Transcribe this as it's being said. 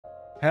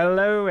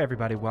Hello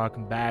everybody,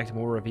 welcome back to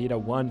more Revita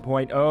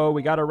 1.0.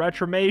 We got our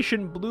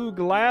Retromation blue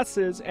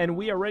glasses and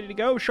we are ready to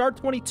go. Shard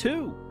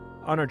 22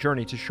 on our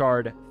journey to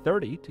Shard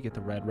 30 to get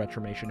the red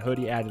Retromation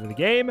hoodie added to the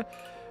game.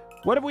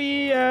 What have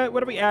we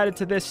added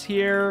to this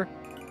here?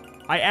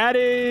 I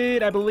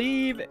added, I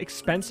believe,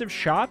 expensive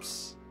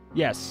shops.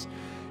 Yes.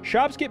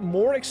 Shops get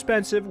more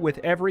expensive with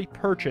every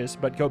purchase,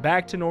 but go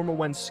back to normal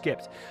when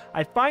skipped.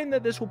 I find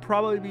that this will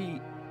probably be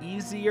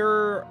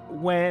easier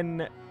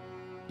when,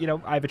 you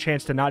know, I have a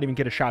chance to not even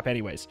get a shop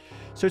anyways.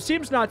 So it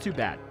seems not too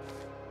bad.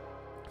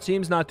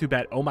 Seems not too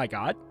bad. Oh my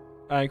god.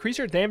 Increase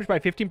your damage by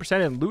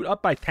 15% and loot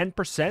up by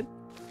 10%.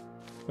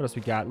 What else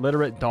we got?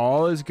 Literate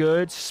Doll is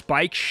good.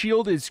 Spike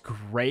Shield is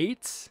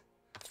great.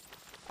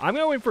 I'm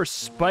going for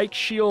Spike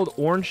Shield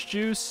Orange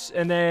Juice.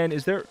 And then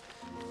is there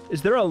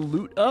a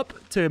loot up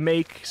to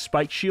make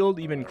Spike Shield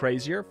even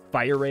crazier?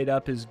 Fire rate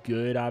up is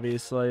good,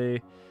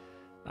 obviously.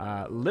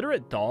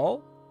 Literate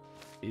Doll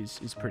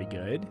is pretty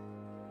good.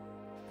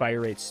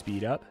 Fire rate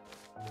speed up.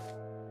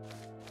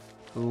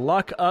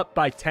 Luck up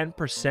by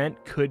 10%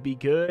 could be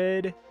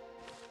good.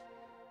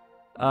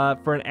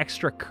 For an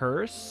extra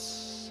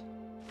curse.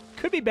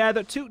 Could be bad,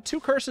 though. Two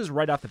curses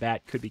right off the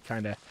bat could be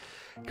kind of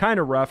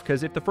rough,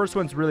 because if the first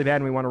one's really bad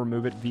and we want to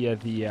remove it via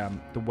the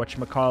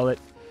whatchamacallit,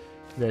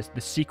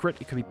 the secret,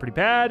 it could be pretty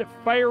bad.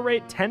 Fire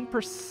rate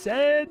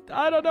 10%.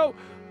 I don't know.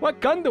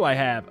 What gun do I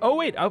have? Oh,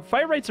 wait.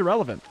 Fire rate's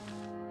irrelevant.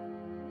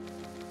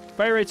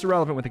 Fire rate's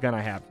irrelevant with the gun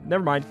I have.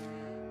 Never mind.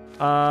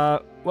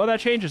 Well, that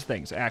changes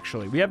things,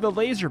 actually. We have the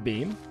laser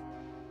beam.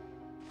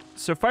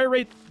 So fire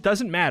rate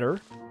doesn't matter.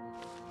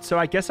 So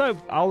I guess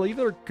I'll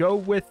either go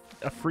with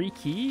a free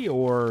key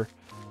or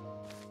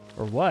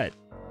what?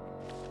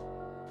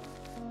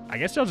 I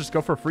guess I'll just go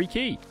for a free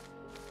key.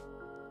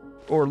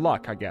 Or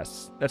luck, I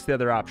guess. That's the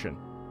other option.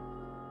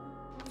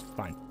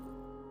 Fine.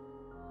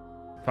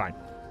 Fine.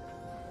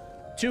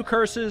 2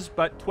 curses,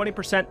 but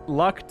 20%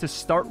 luck to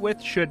start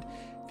with should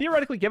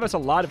theoretically give us a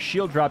lot of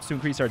shield drops to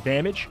increase our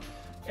damage.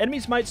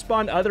 Enemies might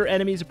spawn other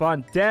enemies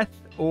upon death,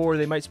 or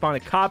they might spawn a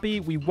copy.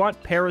 We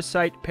want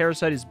Parasite.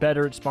 Parasite is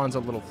better. It spawns a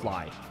little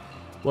fly.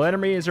 While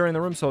enemies are in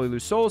the room, slowly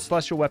lose souls.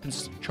 Celestial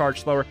weapons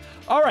charge slower.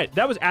 All right,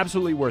 that was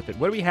absolutely worth it.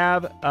 What do we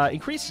have?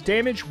 Increased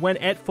damage when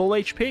at full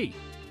HP.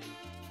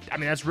 I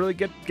mean, that's really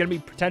good. Going to be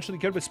potentially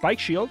good with Spike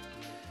Shield.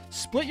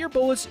 Split your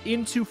bullets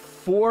into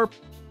 4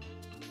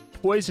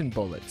 poison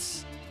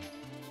bullets.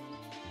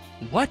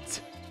 What?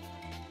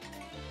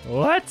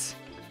 What?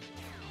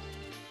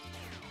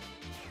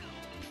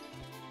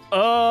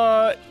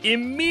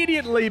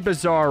 Immediately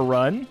bizarre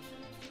run.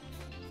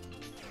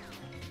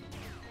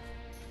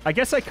 I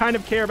guess I kind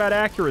of care about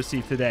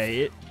accuracy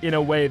today in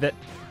a way that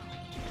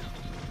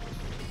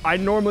I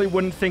normally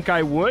wouldn't think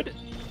I would.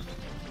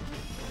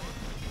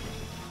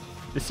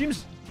 This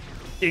seems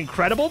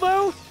incredible,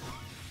 though.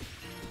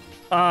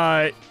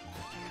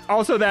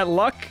 Also, that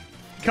luck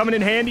coming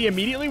in handy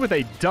immediately with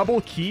a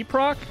double key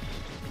proc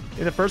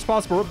in the first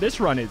possible. This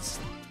run is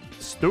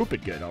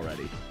stupid good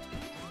already.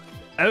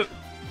 Oh.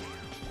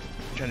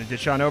 Trying to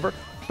ditch on over.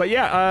 But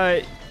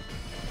yeah,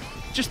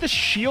 just the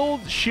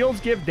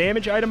shields give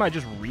damage item I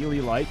just really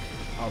like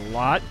a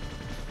lot.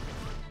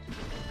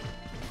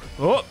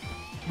 Oh,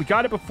 we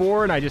got it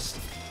before and I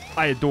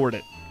adored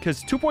it.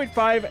 Because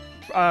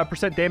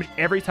 2.5% damage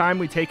every time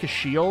we take a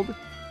shield.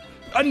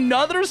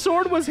 Another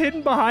sword was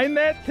hidden behind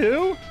that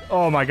too?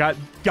 Oh my god.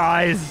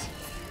 Guys,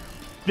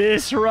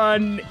 this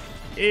run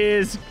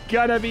is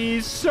gonna be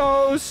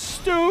so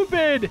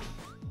stupid.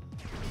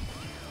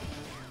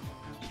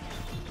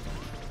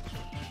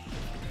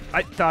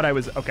 I thought I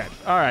was... Okay.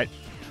 All right.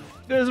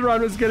 This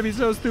run was going to be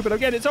so stupid.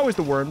 Again, it's always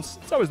the worms.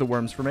 It's always the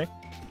worms for me.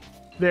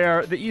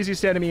 They're the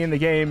easiest enemy in the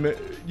game,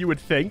 you would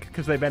think,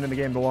 because they've been in the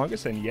game the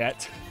longest, and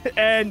yet,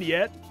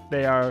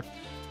 they are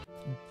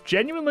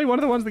genuinely one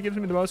of the ones that gives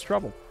me the most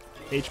trouble.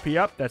 HP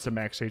up. That's a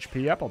max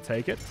HP up. I'll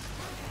take it.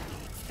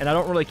 And I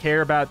don't really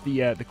care about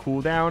the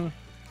cooldown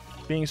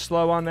being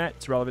slow on that.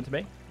 It's relevant to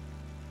me.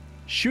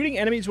 Shooting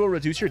enemies will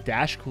reduce your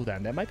dash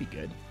cooldown. That might be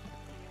good.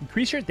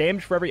 Increase your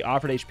damage for every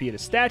offered HP at a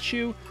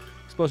statue.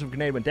 Explosive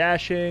grenade when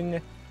dashing.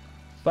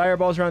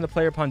 Fireballs around the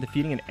player upon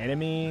defeating an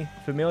enemy.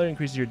 Familiar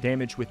increases your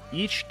damage with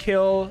each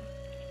kill.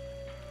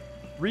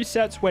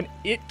 Resets when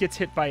it gets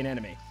hit by an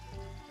enemy.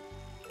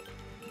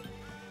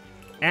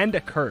 And a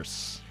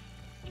curse.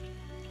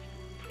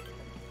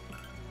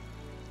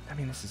 I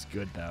mean, this is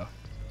good, though.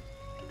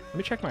 Let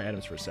me check my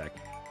items for a sec.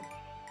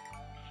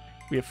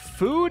 We have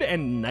food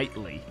and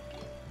nightly.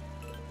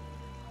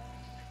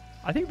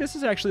 I think this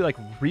is actually, like,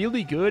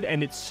 really good,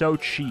 and it's so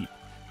cheap.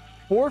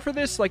 4 for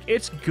this, like,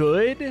 it's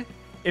good.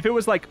 If it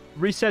was, like,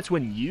 resets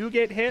when you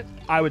get hit,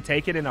 I would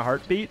take it in a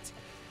heartbeat.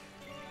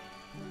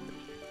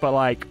 But,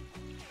 like,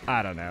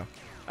 I don't know.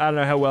 I don't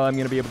know how well I'm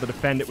going to be able to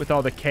defend it with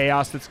all the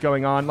chaos that's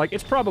going on. Like,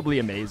 it's probably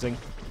amazing.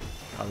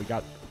 Oh, we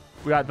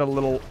got the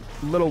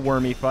little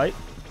wormy fight.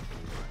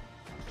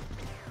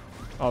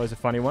 Always a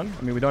funny one.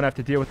 I mean, we don't have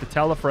to deal with the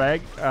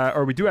telefrag.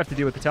 Or we do have to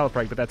deal with the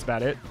telefrag, but that's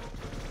about it.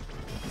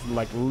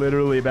 Like,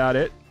 literally about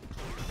it.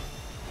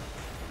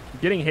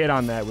 Getting hit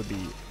on that would be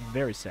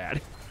very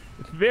sad.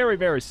 Very,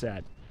 very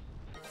sad.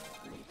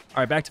 All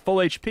right, back to full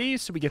HP,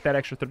 so we get that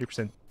extra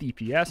 30%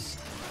 DPS.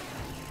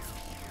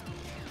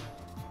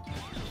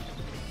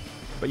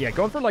 But yeah,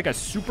 going for like a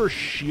super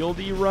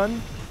shieldy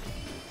run.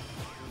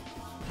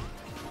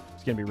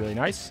 It's going to be really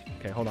nice.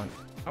 Okay, hold on.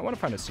 I want to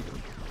find a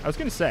secret. I was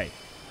going to say,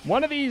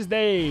 one of these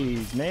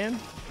days, man.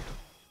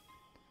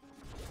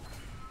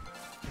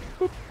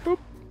 Boop, boop.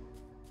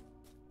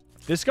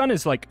 This gun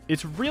is like,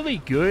 it's really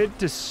good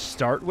to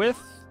start with.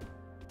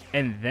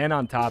 And then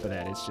on top of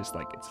that, it's just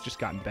like, it's just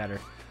gotten better.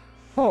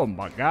 Oh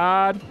my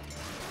God.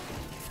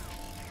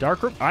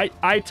 Dark room.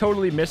 I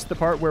totally missed the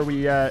part where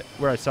we,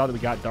 where I saw that we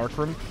got dark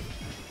room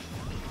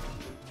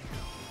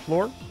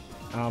floor.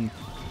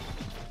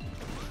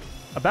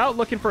 About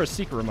looking for a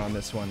secret room on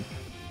this one.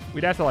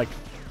 We'd have to like,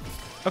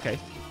 okay.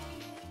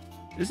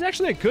 This is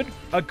actually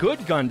a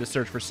good gun to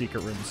search for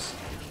secret rooms.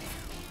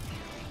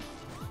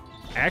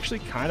 Actually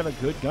kind of a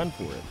good gun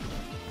for it.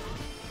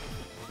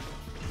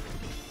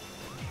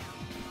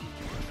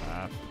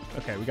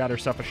 Okay, we got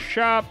ourselves a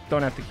shop.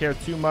 Don't have to care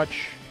too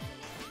much.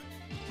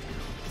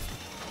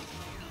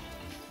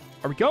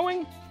 Are we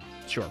going?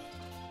 Sure.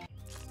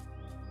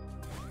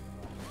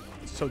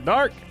 It's so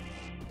dark.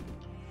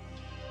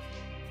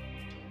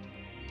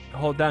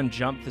 Hold down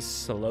jump to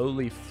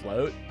slowly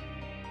float.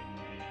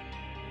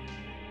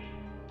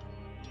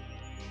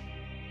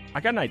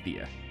 I got an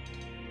idea.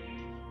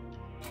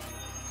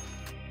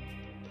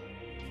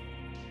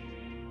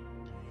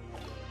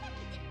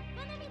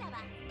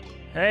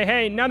 Hey,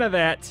 hey, none of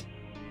that.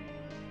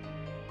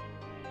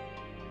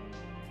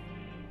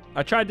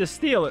 I tried to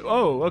steal it.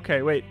 Oh,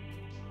 okay, wait.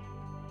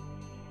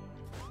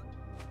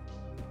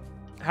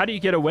 How do you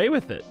get away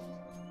with it?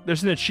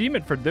 There's an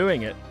achievement for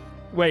doing it.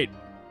 Wait.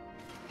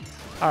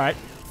 All right.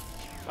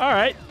 All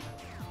right.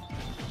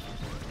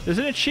 There's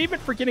an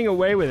achievement for getting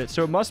away with it,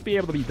 so it must be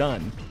able to be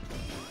done.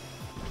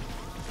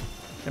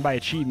 And by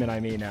achievement,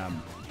 I mean,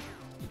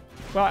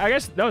 well, I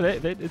guess, no,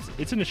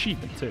 it's an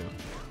achievement, too.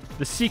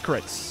 The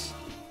secrets.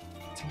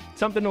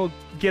 Something will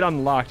get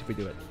unlocked if we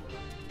do it.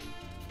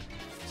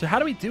 So how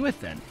do we do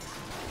it then?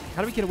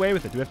 How do we get away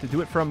with it? Do we have to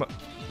do it from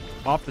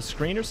off the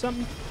screen or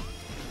something?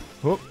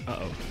 Oh,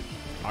 uh-oh.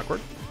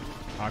 Awkward.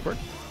 Awkward.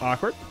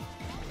 Awkward.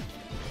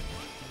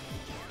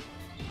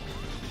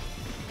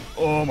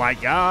 Oh my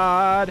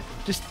God.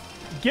 Just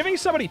giving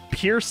somebody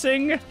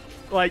piercing,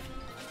 like,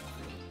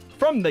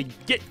 from the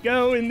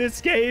get-go in this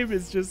game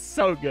is just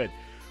so good.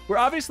 We're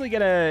obviously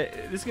gonna,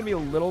 this is gonna be a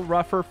little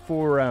rougher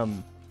for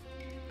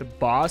the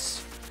boss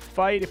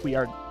fight if we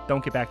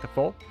don't get back to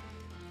full.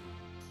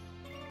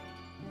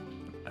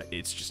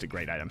 It's just a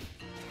great item.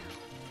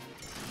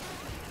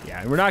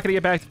 Yeah, we're not gonna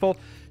get back to full.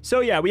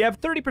 So yeah, we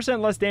have 30%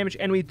 less damage,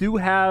 and we do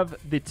have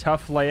the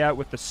tough layout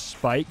with the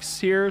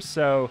spikes here,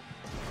 so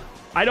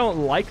I don't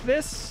like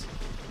this,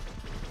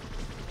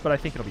 but I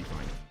think it'll be fine.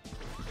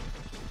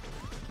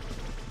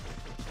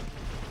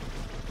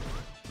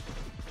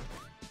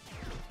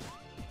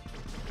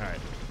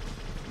 Alright.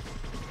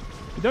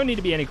 We don't need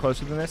to be any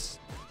closer than this.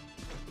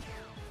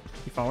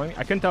 You following me?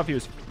 I couldn't tell if he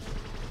was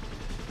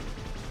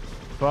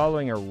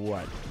following or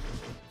what.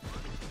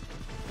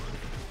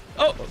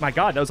 Oh my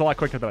God, that was a lot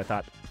quicker than I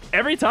thought.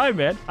 Every time,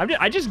 man.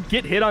 I just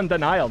get hit on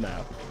denial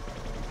now.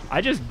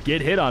 I just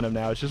get hit on him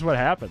now. It's just what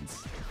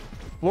happens.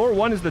 Floor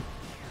 1 is the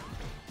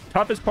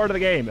toughest part of the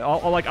game.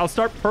 I'll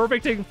start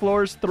perfecting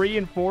floors 3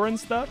 and 4 and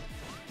stuff.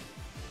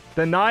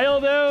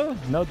 Denial, though,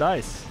 no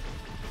dice.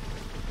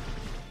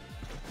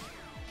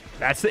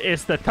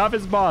 It's the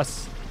toughest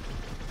boss.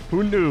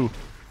 Who knew?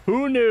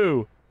 Who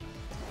knew?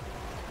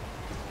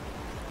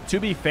 To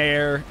be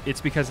fair,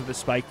 it's because of the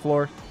spike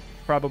floor,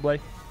 probably.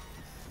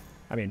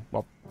 I mean,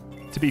 well,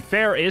 to be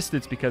fair-ist,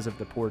 it's because of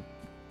the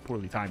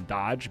poorly timed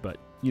dodge, but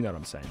you know what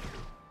I'm saying.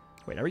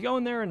 Wait, are we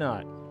going there or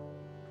not?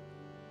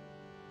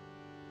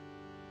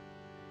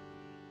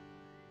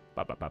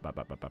 Ba ba ba ba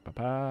ba ba ba ba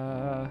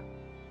ba.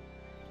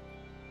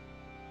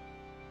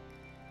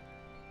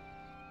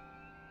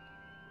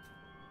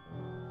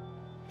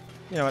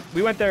 You know what?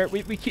 We went there.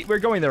 We're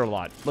going there a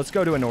lot. Let's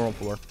go to a normal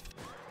floor.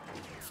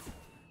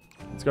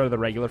 Let's go to the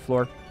regular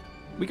floor.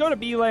 We go to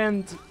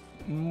B-Land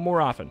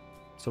more often,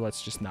 so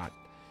let's just not.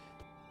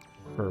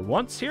 For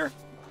once here.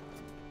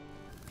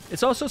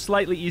 It's also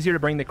slightly easier to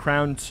bring the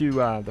crown to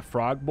the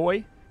frog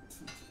boy.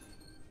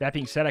 That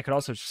being said, I could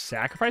also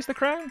sacrifice the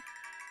crown.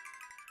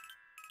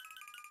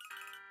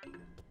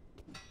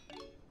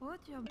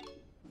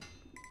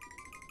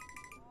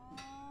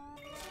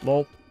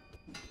 Lol.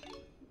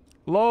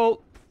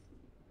 Lol.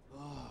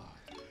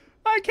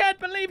 I can't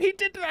believe he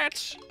did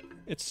that.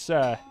 It's,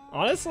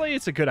 honestly,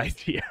 it's a good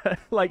idea.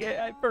 Like,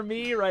 for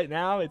me right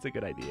now, it's a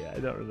good idea. I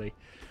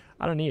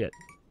don't need it.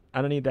 I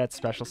don't need that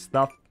special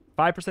stuff.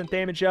 5%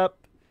 damage up.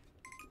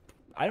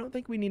 I don't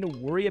think we need to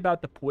worry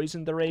about the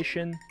poison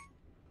duration.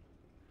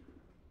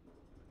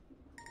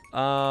 We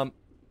have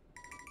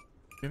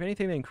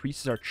anything that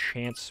increases our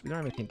chance. We don't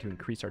have anything to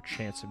increase our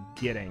chance of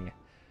getting.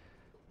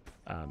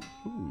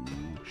 Ooh,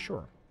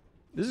 sure.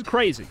 This is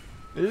crazy.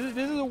 This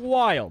is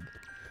wild.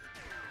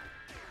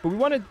 But we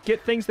want to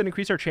get things that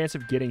increase our chance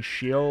of getting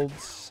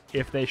shields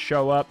if they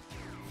show up.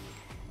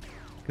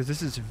 Because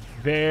this is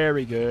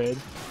very good.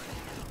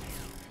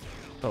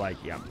 But, like,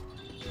 yeah.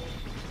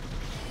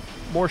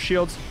 More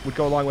shields would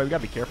go a long way. We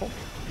gotta be careful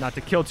not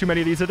to kill too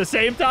many of these at the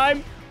same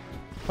time.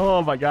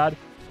 Oh, my God.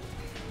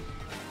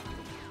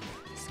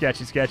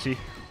 Sketchy, sketchy.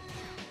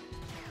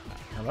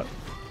 Hello?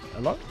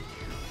 Hello?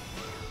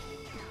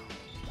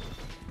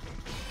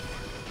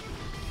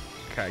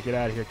 Okay, get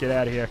out of here. Get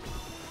out of here.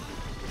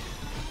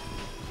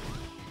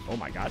 Oh,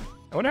 my God.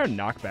 I wonder how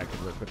knockback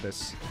would work with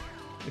this.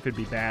 It could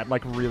be bad,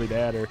 like really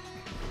bad, or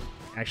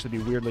actually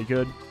be weirdly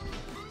good.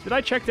 Did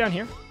I check down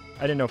here?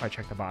 I didn't know if I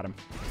checked the bottom.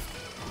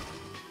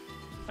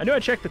 I knew I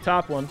checked the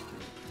top one.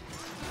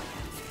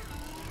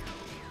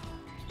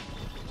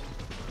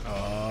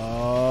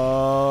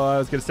 Oh, I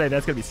was going to say,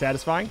 that's going to be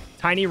satisfying.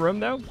 Tiny room,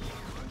 though.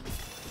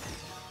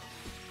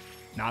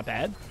 Not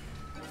bad.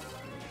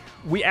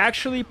 We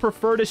actually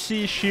prefer to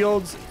see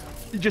shields.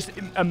 Just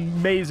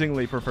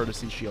amazingly prefer to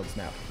see shields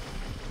now.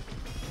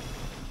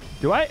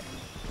 Do I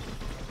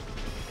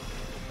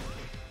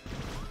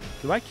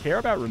care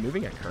about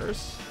removing a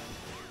curse?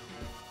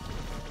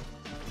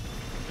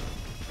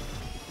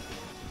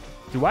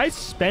 Do I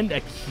spend a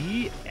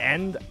key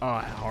and a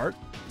heart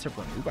to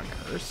remove a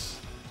curse?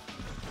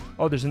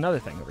 Oh, there's another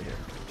thing over here.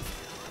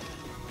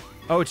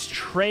 Oh, it's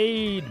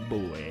trade,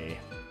 boy.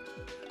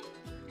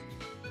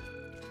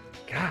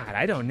 God,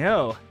 I don't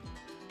know.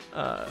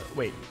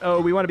 Wait. Oh,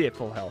 we want to be at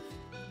full health.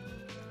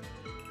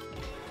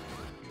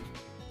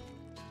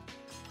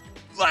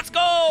 Let's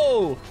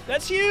go!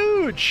 That's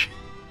huge!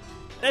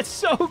 That's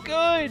so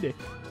good!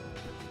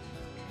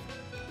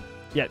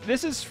 Yeah,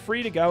 this is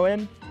free to go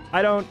in.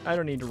 I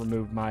don't need to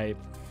remove my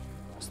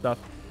stuff.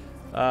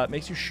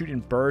 Makes you shoot in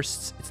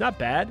bursts. It's not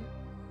bad.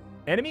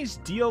 Enemies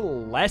deal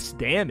less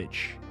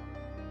damage.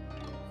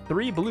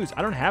 3 blues.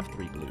 I don't have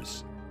 3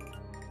 blues.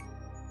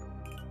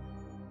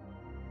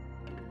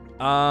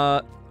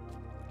 I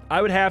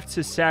would have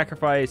to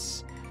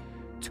sacrifice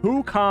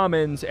 2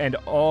 commons and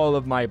all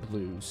of my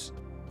blues.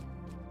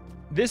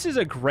 This is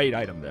a great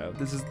item, though.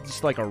 This is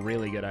just like a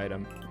really good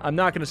item. I'm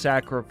not going to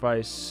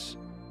sacrifice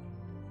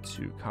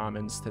 2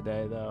 commons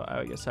today, though.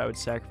 I guess I would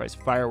sacrifice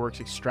Fireworks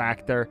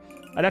Extractor.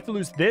 I'd have to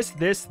lose this,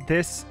 this,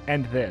 this,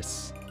 and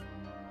this.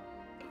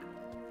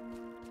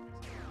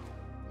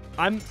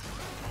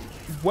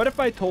 What if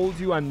I told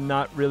you I'm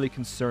not really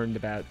concerned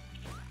about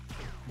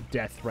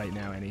death right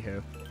now,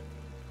 anywho?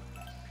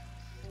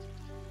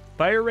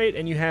 Fire rate,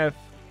 and you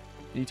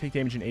take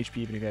damage in HP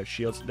even if you have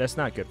shields. That's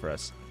not good for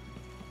us.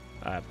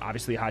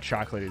 Obviously, hot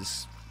chocolate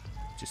is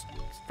just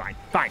fine.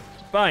 Fine.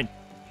 Fine.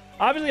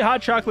 Obviously,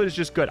 hot chocolate is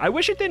just good. I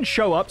wish it didn't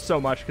show up so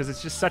much because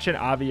it's just such an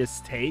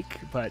obvious take,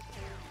 but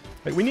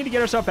like, we need to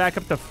get ourselves back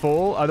up to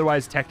full.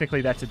 Otherwise,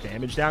 technically, that's a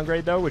damage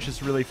downgrade, though, which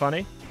is really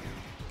funny.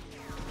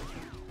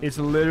 It's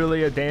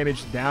literally a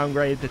damage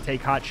downgrade to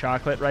take hot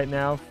chocolate right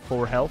now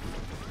for health.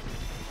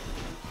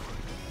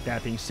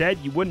 That being said,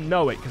 you wouldn't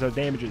know it because our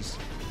damage is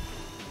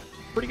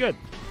pretty good.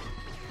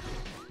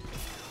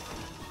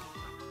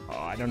 Oh,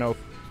 I don't know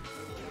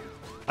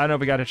if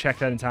we got to check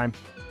that in time.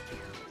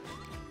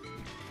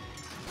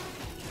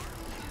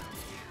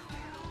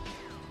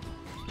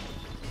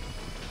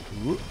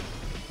 Ooh.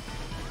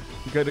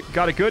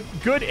 Got a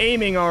good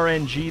aiming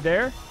RNG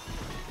there.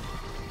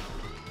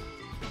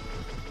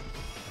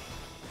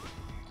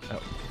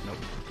 Oh, nope.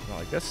 Not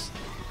like this.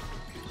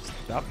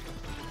 Stop.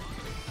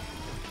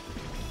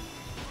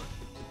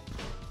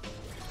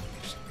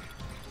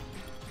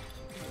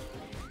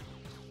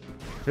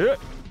 Good.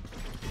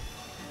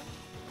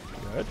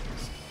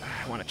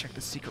 I want to check the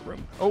secret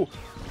room. Oh,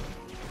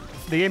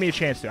 they gave me a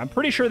chance to. I'm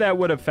pretty sure that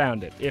would have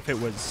found it if it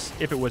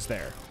was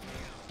there.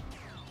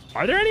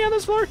 Are there any on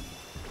this floor?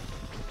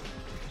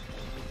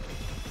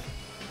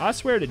 I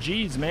swear to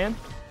jeez, man.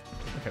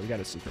 Okay, we got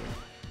a secret room.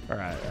 Or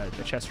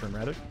a chest room,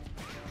 rather.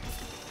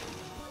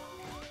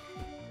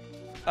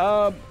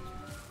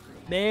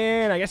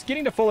 Man, I guess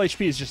getting to full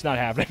HP is just not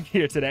happening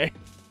here today.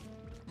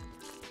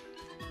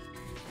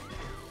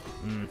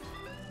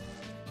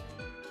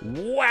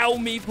 Wow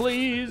me,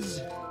 please.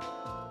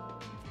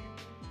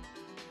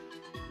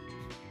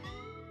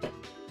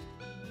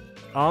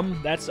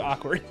 That's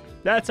awkward.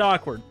 That's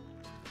awkward.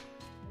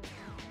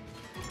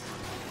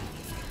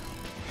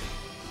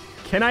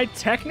 Can I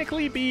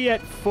technically be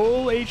at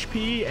full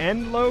HP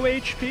and low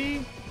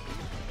HP?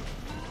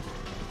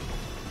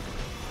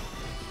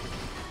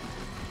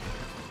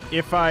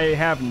 If I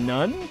have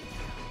none?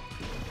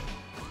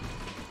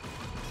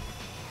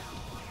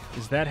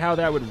 Is that how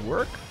that would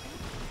work?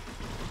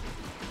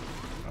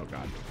 Oh,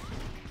 God.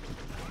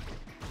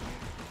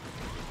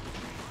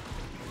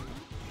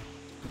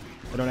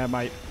 I don't have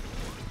my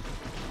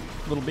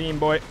little beam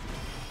boy.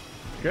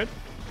 Good.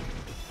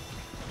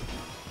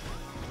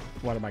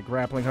 Wanted my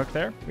grappling hook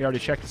there. We already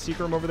checked the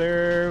secret room over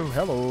there.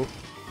 Hello.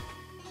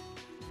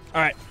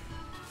 All right.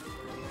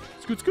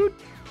 Scoot, scoot.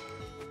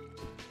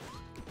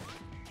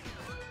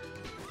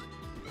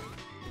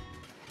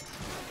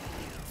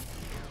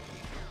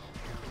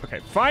 Okay,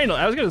 finally.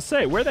 I was going to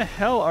say, where the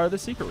hell are the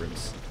secret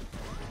rooms?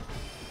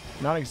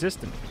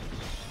 Non-existent.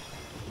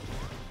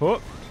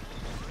 Oh.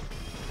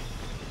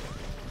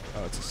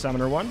 Oh, it's a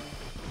summoner one.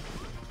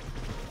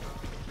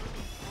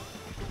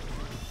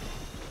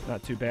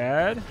 Not too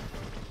bad.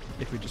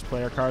 If we just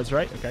play our cards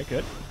right. Okay,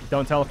 good.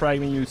 Don't telefrag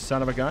me, you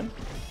son of a gun.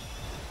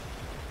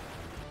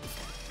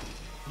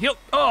 Heal.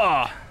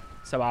 Oh!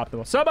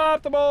 Suboptimal.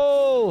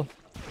 Suboptimal!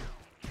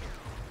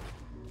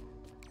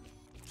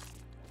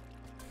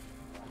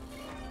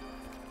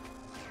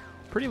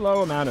 Pretty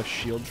low amount of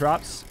shield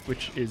drops,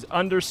 which is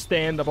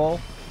understandable.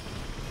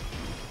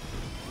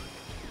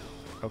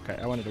 Okay,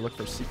 I wanted to look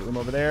for a secret room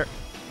over there.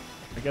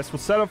 I guess we'll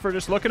settle for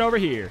just looking over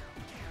here.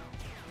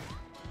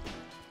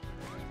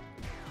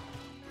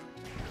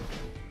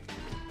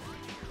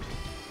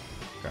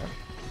 Okay.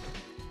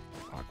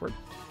 Awkward.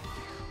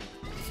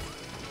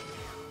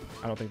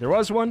 I don't think there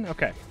was one.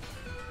 Okay.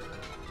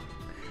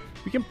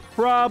 We can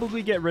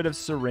probably get rid of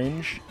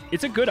Syringe.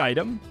 It's a good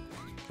item,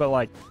 but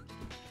like,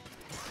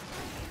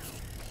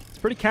 it's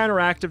pretty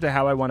counteractive to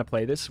how I want to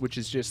play this, which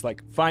is just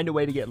like find a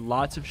way to get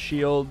lots of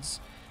shields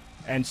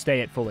and stay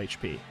at full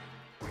HP.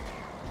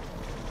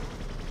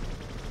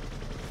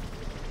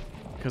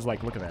 Because,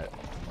 like, look at that.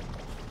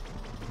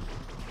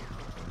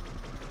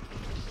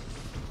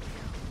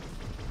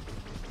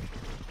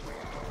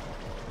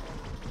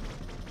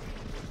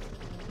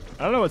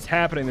 I don't know what's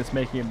happening that's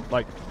making him,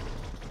 like,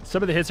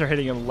 some of the hits are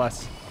hitting him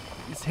less.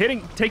 He's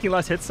taking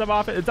less hits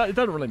off it. It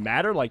doesn't really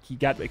matter. Like, he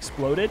got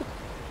exploded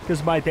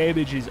because my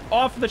damage is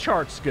off the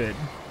charts good.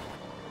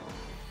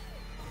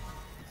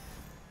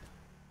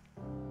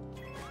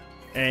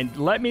 And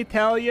let me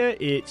tell you,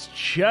 it's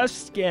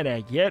just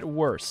gonna get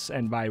worse.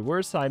 And by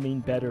worse, I mean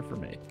better for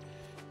me.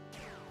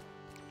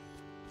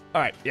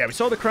 All right, yeah, we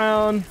sold the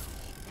crown.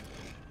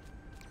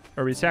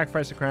 Or we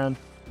sacrificed the crown.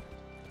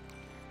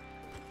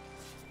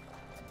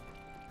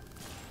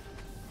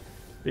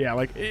 Yeah,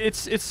 like,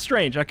 it's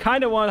strange. I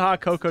kind of want Hot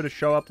Cocoa to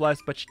show up less,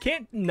 but you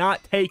can't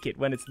not take it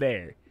when it's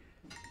there.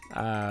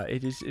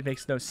 It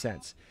makes no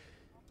sense.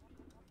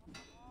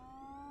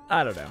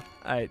 I don't know.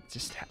 I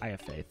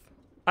have faith.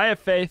 I have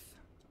faith.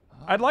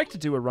 I'd like to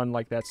do a run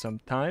like that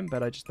sometime,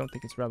 but I just don't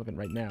think it's relevant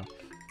right now.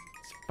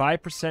 It's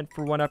 5%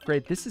 for one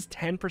upgrade. This is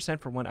 10%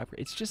 for one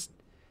upgrade. It's just,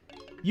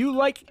 you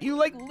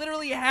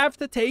literally have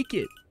to take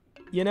it,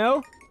 you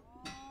know?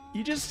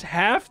 You just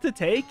have to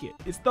take it.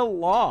 It's the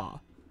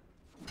law.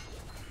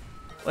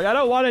 Like, I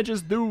don't want to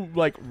just do,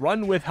 like,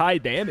 run with high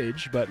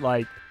damage, but,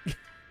 like,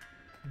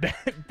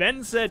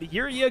 Benn said,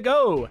 here you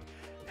go.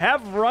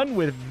 Have run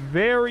with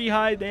very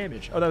high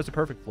damage. Oh, that was a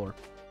perfect floor.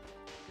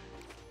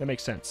 That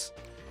makes sense.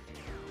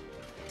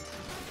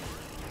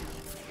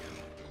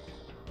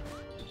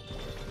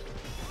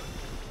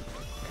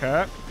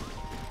 Okay.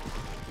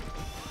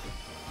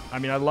 I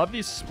mean, I love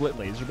these split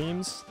laser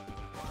beams.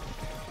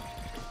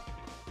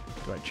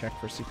 Do I check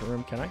for secret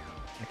room? Can I?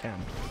 I can.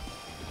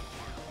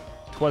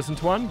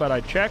 Wasn't one, but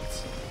I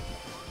checked.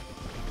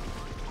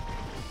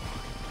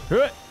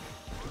 How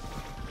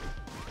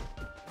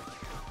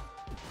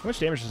much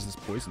damage does this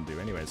poison do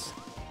anyways?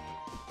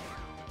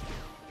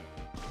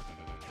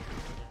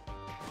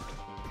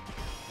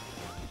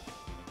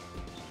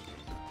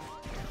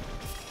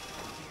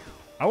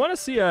 I want to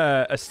see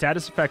a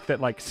status effect that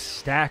like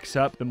stacks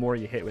up the more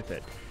you hit with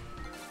it.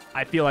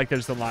 I feel like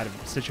there's a lot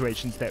of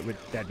situations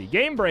that'd be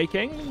game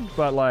breaking,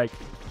 but like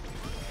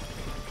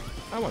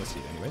I want to see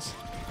it anyways.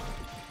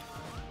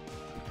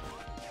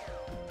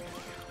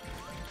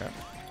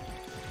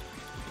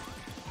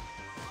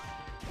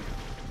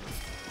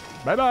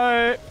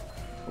 Bye-bye.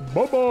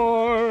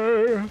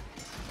 Bye-bye.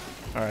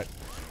 All right.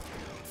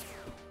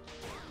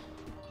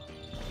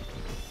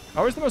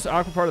 Always the most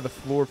awkward part of the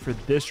floor for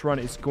this run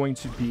is going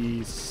to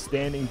be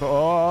standing...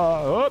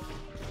 going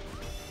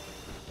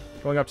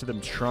up to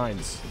them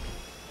shrines.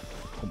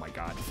 Oh, my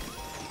God.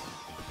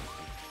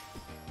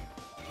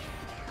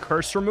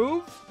 Curse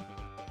remove?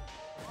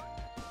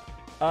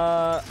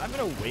 I'm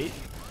going to wait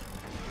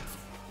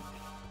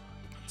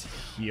to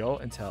heal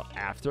until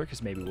after,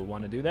 because maybe we'll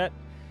want to do that.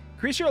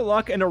 Increase your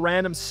luck and a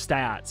random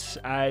stats.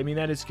 I mean,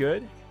 that is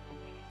good.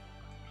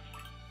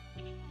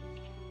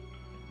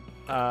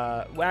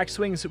 Wax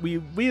swings.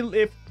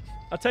 If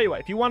I'll tell you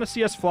what, if you want to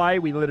see us fly,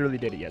 we literally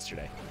did it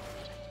yesterday.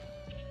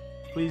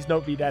 Please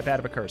don't be that bad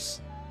of a curse.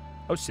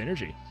 Oh,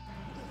 synergy.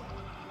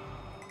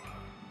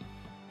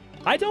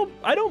 I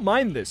don't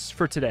mind this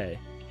for today.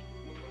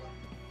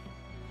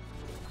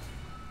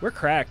 We're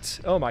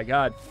cracked. Oh my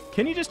God.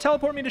 Can you just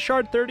teleport me to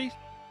shard 30?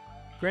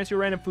 Grants you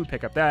a random food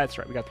pickup. That's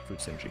right. We got the food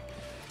synergy.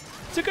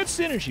 It's a good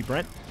synergy,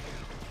 Brent.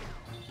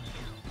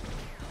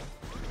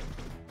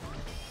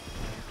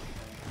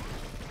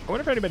 I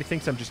wonder if anybody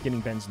thinks I'm just getting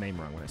Benn's name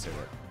wrong when I say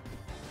that.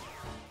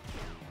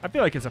 I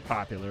feel like it's a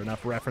popular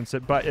enough reference,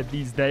 but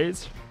these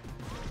days.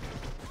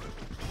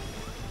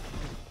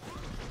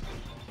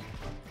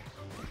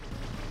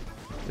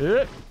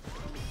 Heal,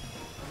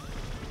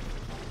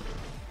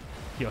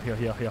 heal,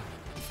 heal, heal.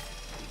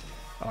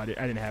 Oh, I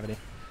didn't have any.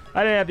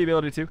 I didn't have the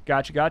ability to.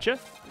 Gotcha, gotcha.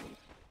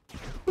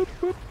 Boop,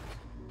 boop.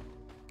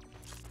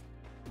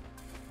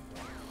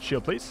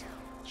 Shield, please.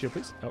 Shield,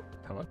 please. Oh,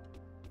 hello.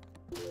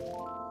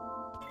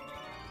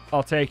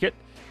 I'll take it.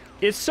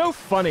 It's so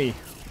funny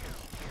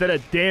that a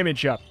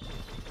damage up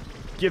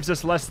gives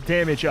us less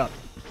damage up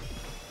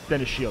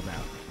than a shield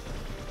now.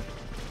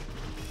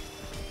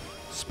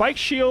 Spike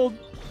shield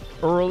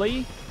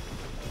early,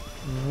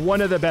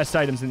 one of the best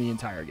items in the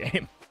entire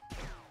game.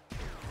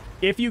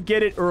 If you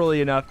get it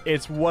early enough,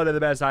 it's one of the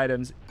best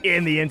items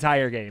in the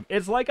entire game.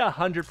 It's like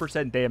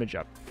 100% damage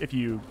up if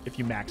you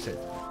max it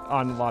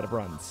on a lot of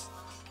runs.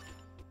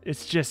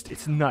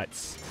 It's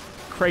nuts.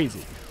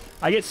 Crazy.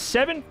 I get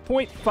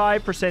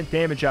 7.5%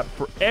 damage up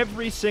for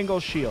every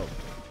single shield.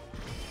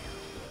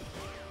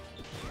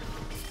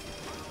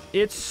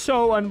 It's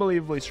so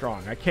unbelievably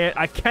strong. I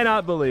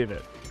cannot believe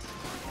it.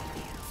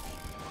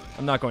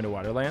 I'm not going to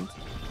Waterland.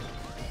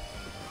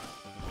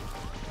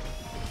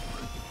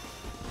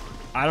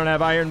 I don't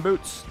have iron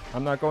boots.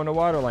 I'm not going to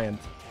Waterland.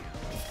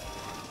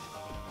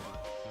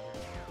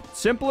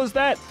 Simple as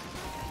that.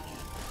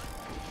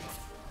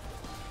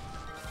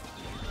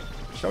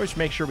 Should always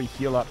make sure we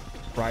heal up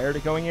prior to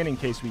going in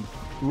case we...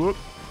 Whoop.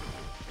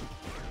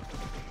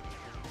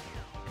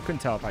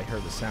 Couldn't tell if I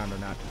heard the sound or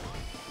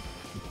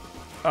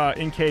not.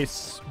 In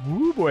case...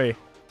 Woo boy.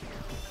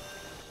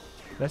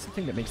 That's the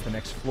thing that makes the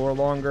next floor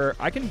longer.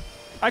 I can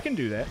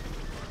do that.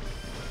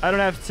 I don't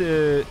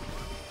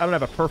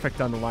have a perfect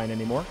on the line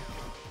anymore.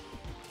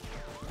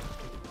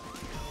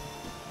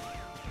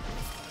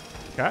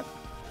 Okay.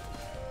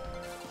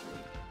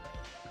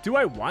 Do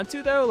I want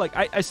to, though? Like,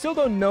 I still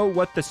don't know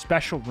what the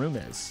special room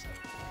is.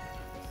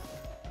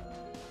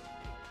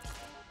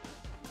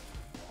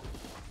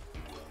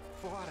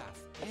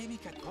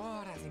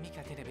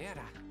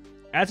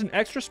 Adds an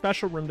extra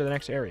special room to the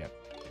next area.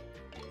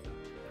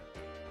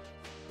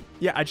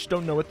 Yeah, I just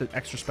don't know what the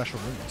extra special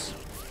room is.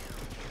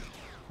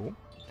 Cool.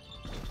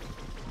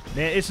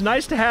 Man, it's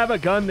nice to have a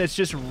gun that's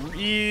just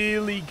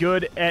really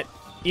good at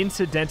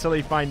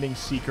incidentally finding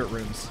secret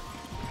rooms.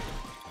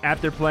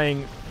 After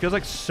playing, feels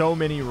like so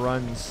many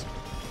runs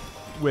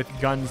with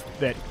guns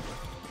that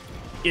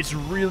it's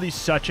really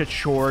such a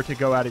chore to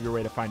go out of your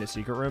way to find a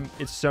secret room.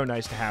 It's so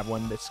nice to have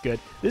one that's good.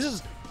 This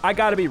is, I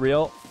gotta be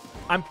real,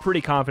 I'm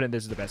pretty confident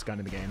this is the best gun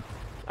in the game.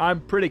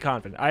 I'm pretty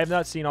confident. I have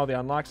not seen all the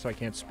unlocks, so I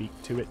can't speak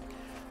to it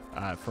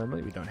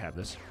firmly. We don't have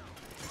this.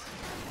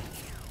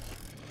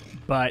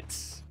 But,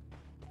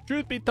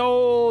 truth be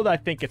told, I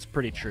think it's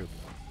pretty true.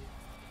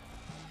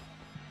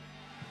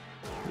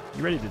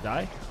 You ready to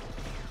die?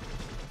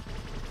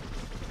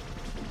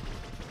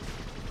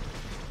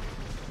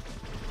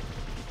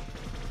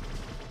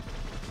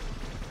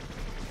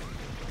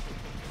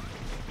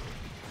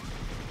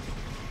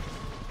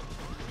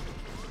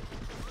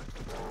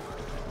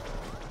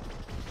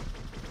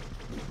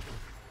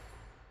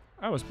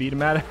 I almost beat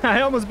him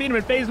I almost beat him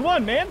in phase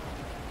 1, man.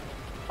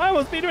 I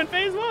almost beat him in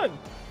phase 1.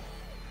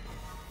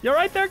 You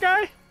alright there,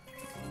 guy?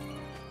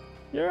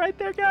 You alright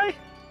there, guy?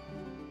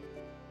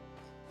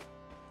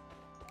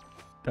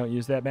 Don't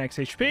use that max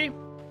HP.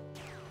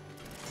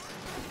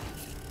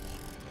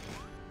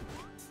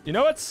 You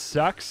know what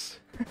sucks?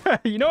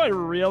 You know what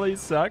really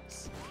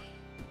sucks?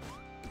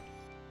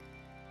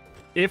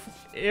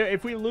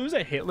 If we lose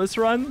a hitless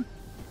run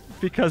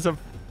because of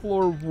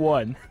floor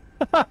 1.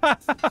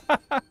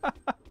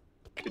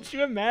 Could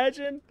you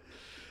imagine?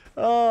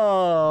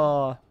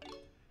 Oh.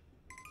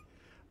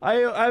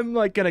 I'm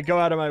like gonna go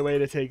out of my way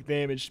to take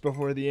damage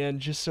before the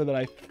end just so that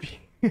I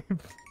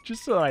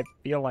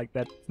feel like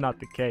that's not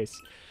the case.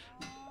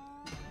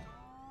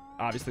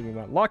 Obviously we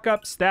want luck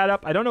up, stat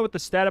up. I don't know what the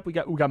stat up we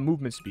got. We got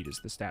movement speed is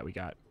the stat we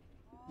got.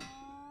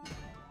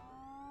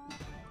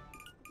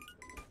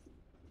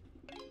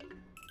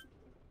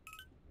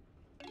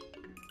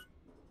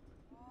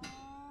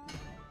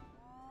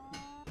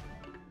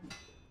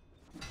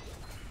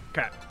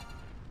 Okay.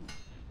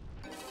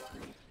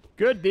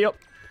 Good deal.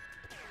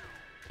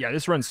 Yeah,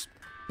 this run's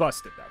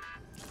busted, though.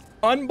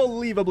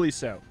 Unbelievably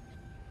so.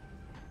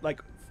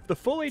 Like, the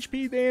full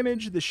HP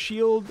damage, the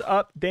shield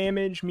up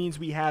damage means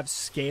we have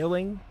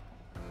scaling.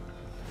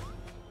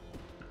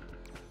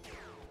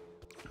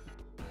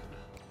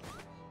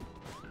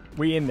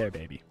 We in there,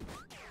 baby.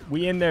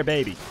 We in there,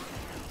 baby.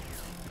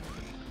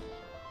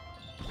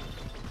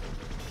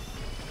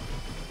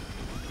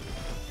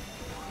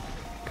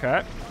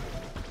 Okay.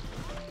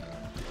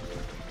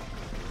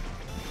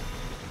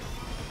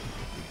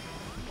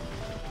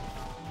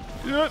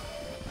 Yep.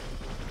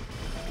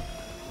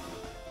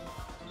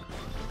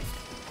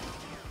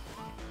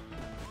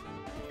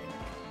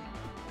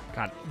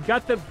 God,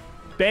 got the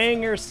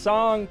banger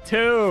song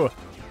too.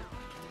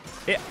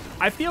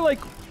 I feel like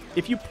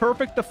if you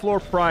perfect the floor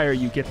prior,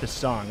 you get the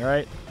song,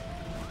 right?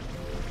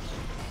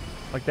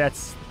 Like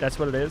that's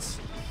what it is.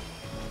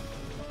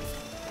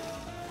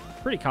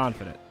 Pretty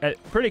confident.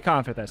 Pretty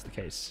confident that's the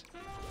case.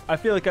 I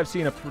feel like I've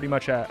seen a pretty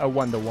much a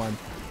 1-to-1.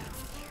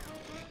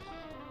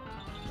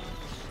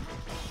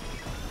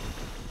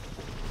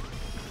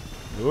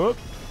 Whoop.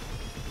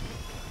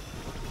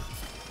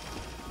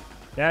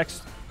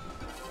 Next.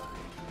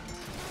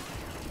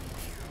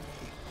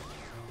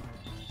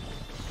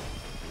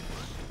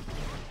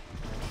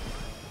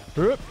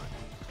 Whoop.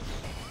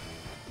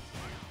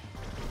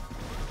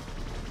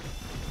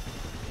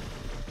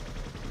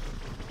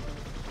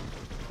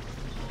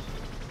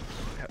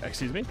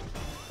 Excuse me.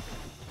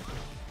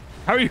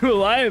 How are you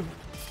alive?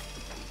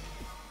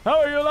 How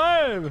are you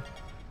alive?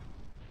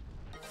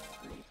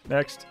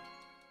 Next.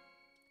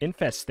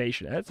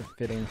 Infestation. That's a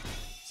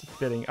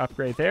fitting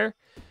upgrade there.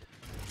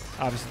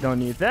 Obviously don't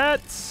need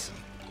that.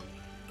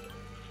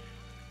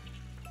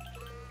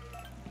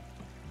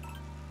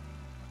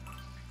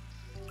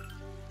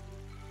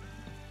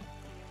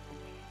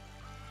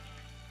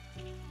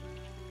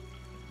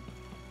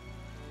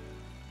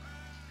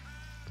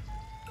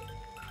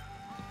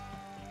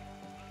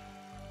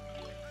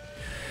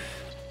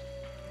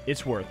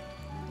 It's worth.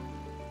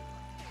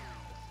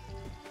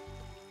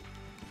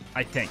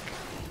 I think.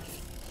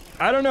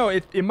 I don't know.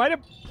 It might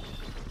have...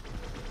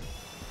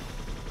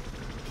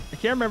 I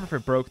can't remember if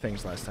it broke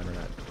things last time or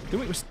not.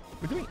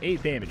 We're doing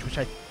 8 damage, which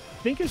I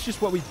think is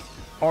just what we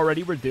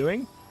already were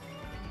doing.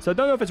 So I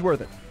don't know if it's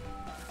worth it.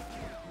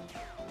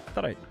 I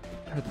thought I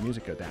heard the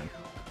music go down.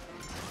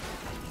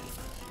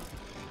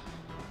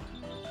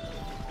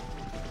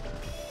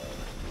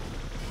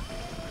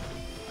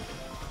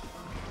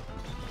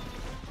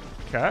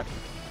 Okay.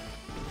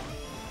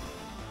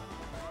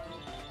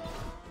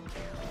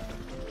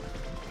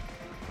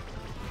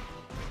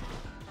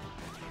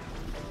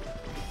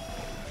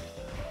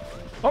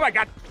 Oh my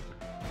god!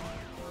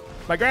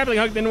 My grappling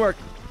hook didn't work.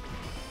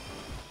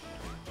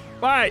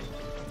 Why?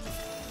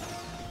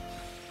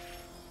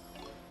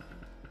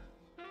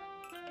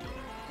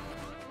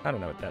 I don't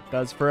know what that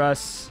does for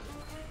us.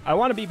 I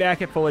want to be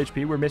back at full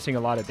HP. We're missing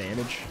a lot of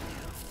damage.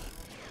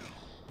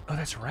 Oh,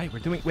 that's right. We're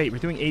doing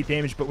 8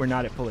 damage, but we're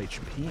not at full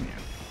HP now.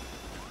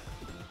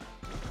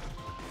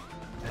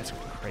 That's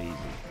crazy.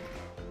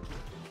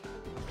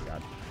 Oh,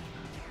 God.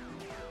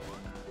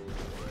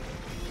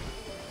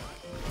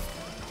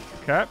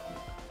 Okay.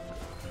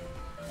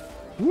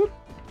 Whoop.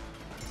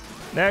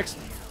 Next.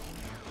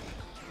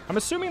 I'm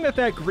assuming that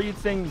greed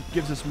thing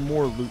gives us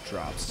more loot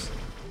drops.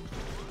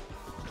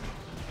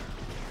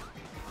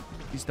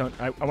 Please don't.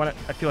 I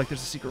feel like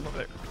there's a secret room over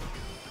there.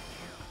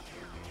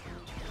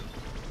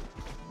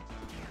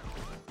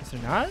 Is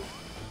there not?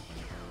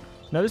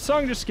 No, this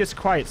song just gets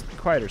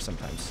quieter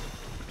sometimes.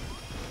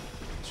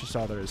 That's just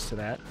all there is to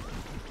that.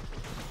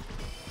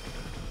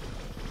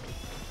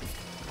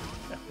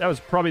 That was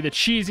probably the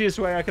cheesiest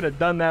way I could have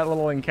done that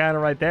little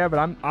encounter right there, but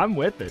I'm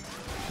with it.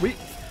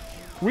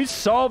 We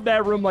solved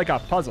that room like a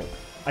puzzle.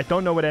 I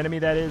don't know what enemy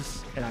that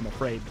is, and I'm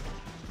afraid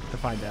to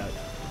find out.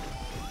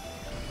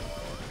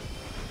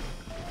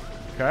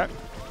 Okay.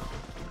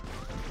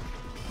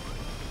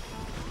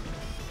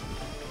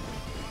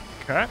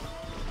 Okay.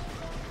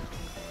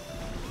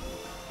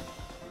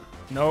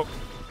 Nope.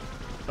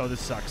 Oh, this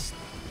sucks.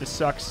 This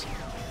sucks.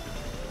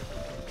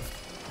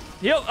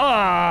 Heal.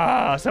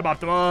 Ah,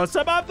 suboptimal.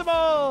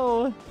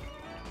 Suboptimal.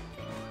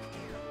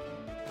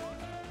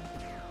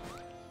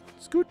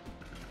 Scoot.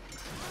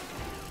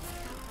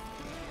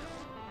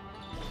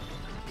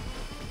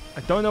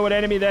 I don't know what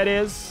enemy that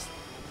is,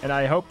 and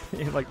I hope,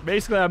 like,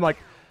 basically, I'm like,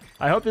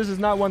 I hope this is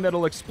not one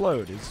that'll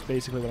explode, is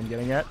basically what I'm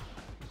getting at.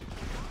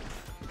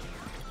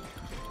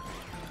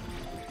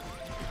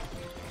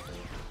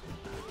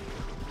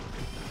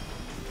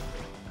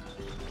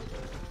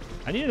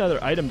 I need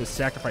another item to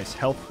sacrifice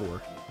health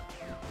for.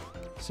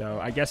 So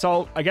I guess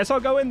I'll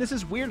go in. This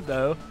is weird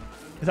though,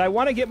 because I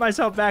want to get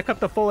myself back up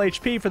to full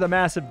HP for the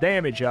massive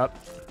damage up.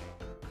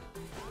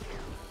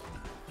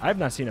 I have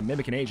not seen a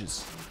mimic in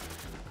ages.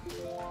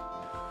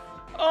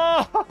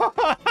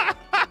 Oh!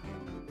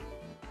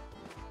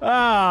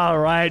 All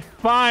right,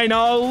 fine,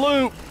 I'll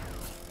loop.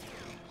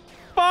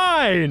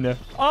 Fine,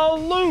 I'll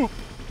loop.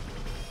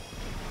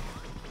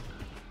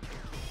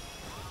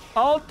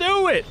 I'll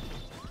do it.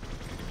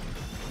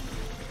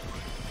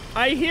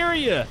 I hear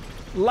you.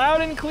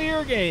 Loud and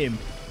clear, game.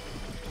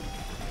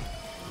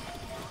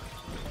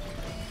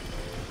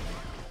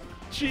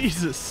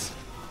 Jesus.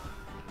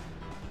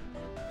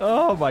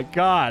 Oh my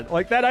god.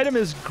 Like, that item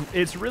is,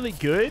 it's really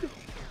good,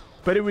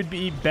 but it would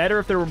be better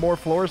if there were more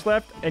floors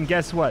left. And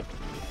guess what?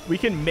 We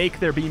can make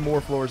there be more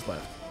floors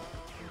left.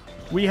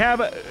 We have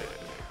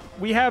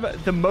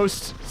the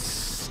most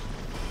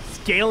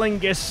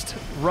scalingest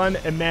run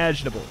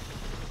imaginable.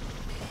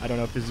 I don't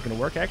know if this is going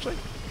to work, actually.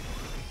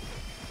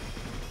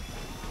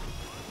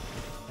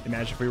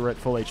 Imagine if we were at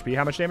full HP,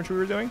 how much damage we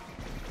were doing.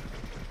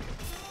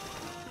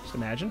 Just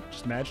imagine.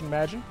 Just imagine,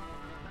 imagine.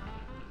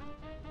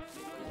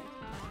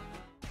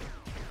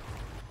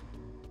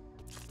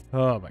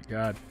 Oh my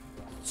god.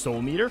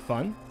 Soul meter,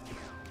 fun.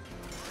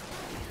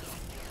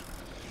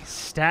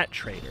 Stat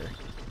trader.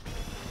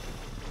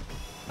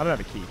 I don't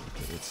have a key.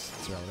 It's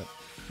irrelevant.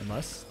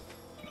 Unless.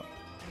 No.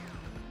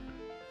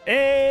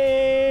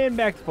 And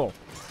back to full.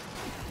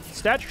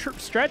 Stat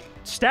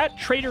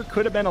trader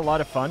could have been a lot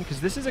of fun, because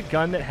this is a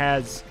gun that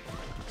has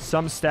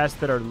some stats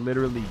that are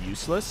literally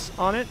useless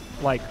on it.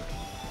 Like,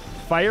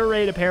 fire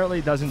rate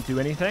apparently doesn't do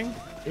anything.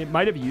 It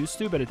might have used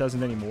to, but it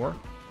doesn't anymore.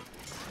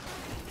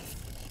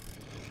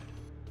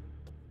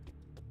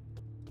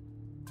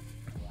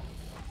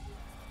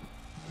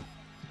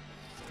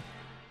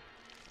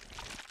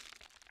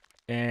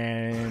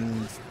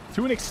 And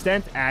to an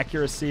extent,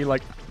 accuracy,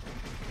 like,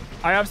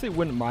 I obviously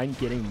wouldn't mind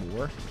getting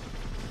more.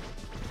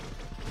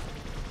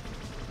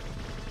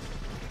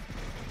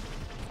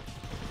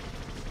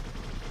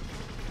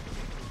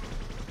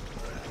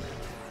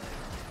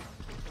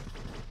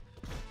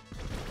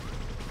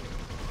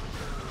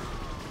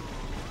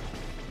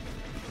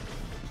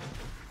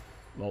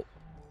 Well,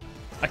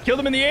 I killed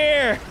him in the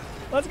air.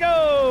 Let's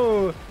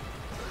go.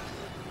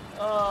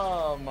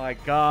 Oh my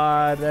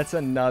God, that's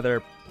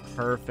another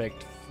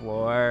perfect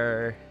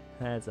floor.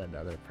 That's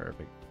another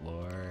perfect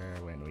floor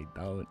when we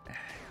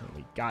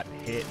got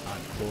hit on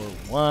floor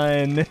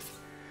 1.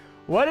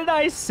 What did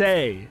I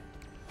say?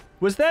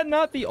 Was that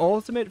not the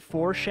ultimate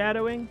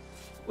foreshadowing?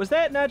 Was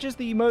that not just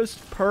the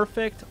most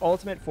perfect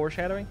ultimate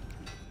foreshadowing?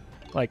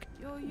 Like,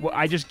 well,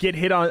 I just get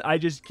hit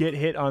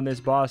on this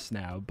boss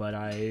now, but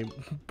I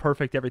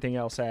perfect everything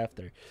else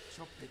after.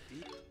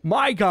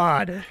 My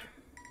God.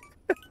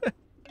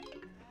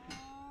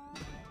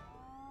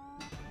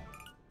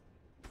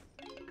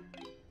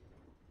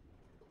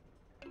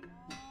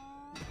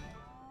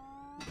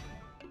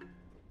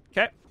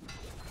 Okay.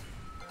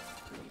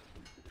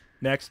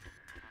 Next.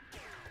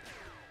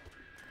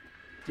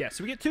 Yeah,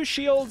 so we get 2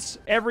 shields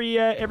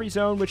every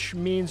zone, which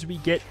means we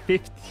get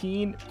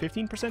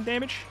 15%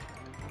 damage.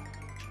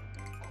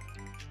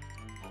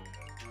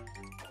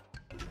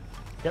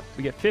 Yep,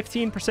 we get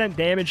 15%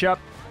 damage up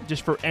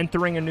just for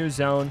entering a new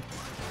zone.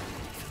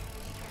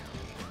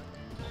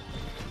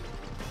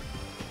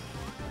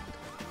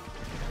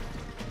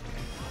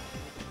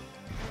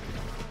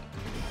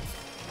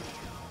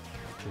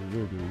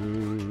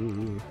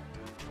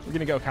 We're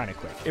gonna go kind of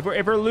quick.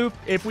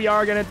 If we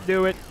are gonna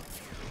do it,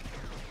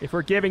 if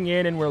we're giving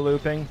in and we're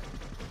looping,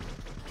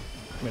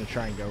 I'm gonna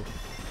try and go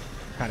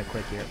kind of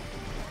quick here.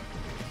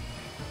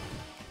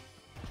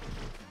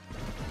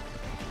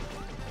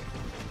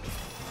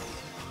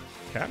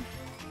 Okay.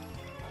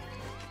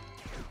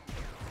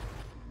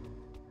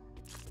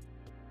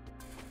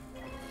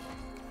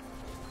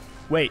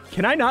 Wait,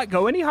 can I not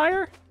go any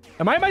higher?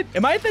 Am I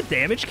at the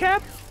damage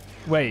cap?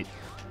 Wait.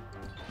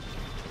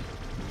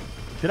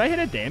 Did I hit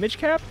a damage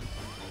cap?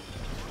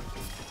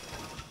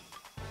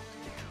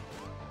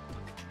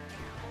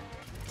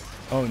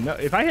 Oh no,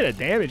 if I hit a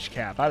damage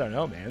cap, I don't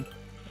know, man.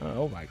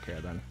 Oh my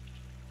God, then.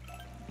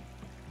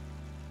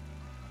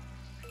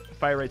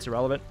 Fire rate's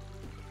irrelevant.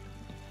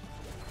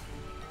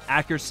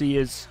 Accuracy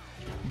is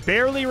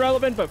barely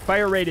relevant, but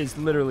fire rate is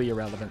literally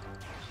irrelevant.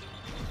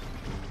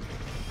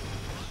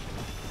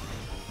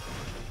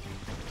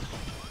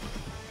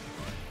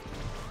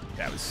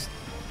 That was...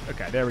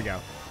 Okay, there we go.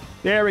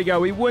 There we go.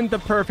 We wouldn't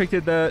have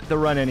perfected the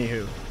run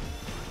anywho.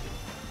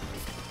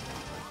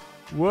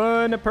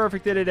 Wouldn't have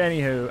perfected it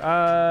anywho.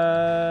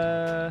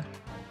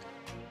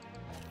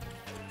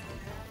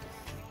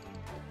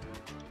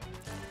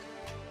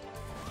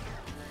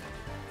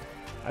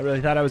 I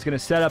really thought I was going to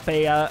set up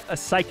a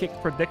psychic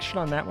prediction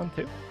on that one,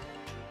 too.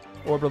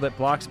 Orbital that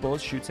blocks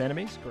bullets, shoots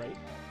enemies. Great.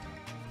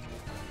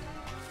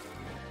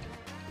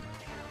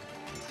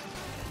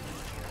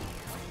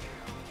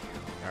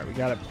 All right, we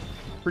got a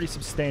pretty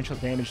substantial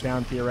damage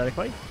down,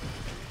 theoretically.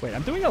 Wait,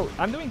 I'm doing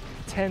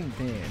 10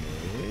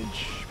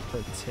 damage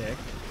per tick.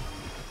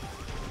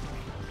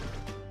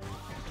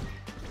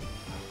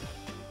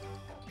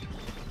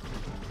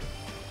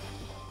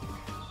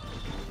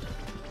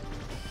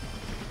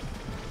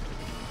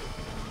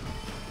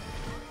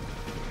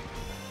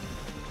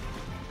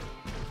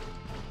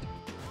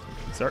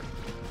 Sir.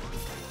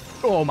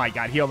 Oh my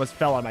God, he almost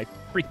fell on my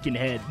freaking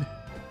head.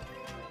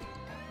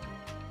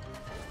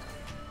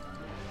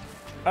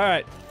 All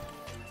right.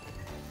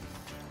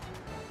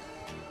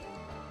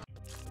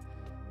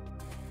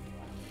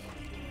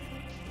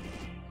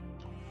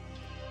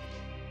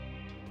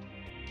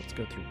 Let's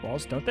go through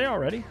walls. Don't they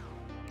already?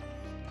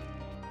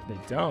 They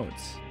don't.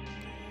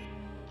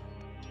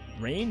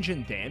 Range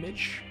and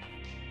damage?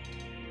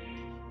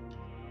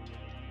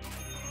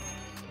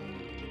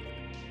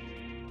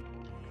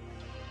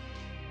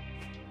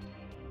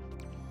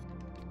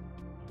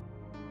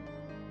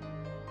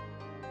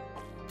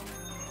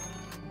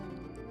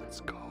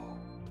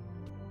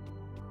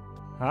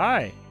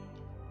 Hi.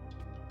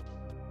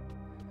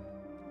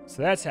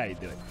 So that's how you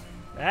do it.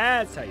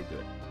 That's how you do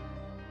it.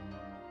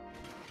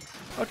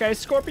 Okay,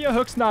 Scorpio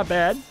Hook's not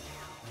bad.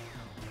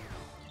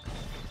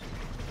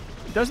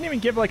 It doesn't even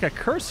give like a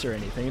curse or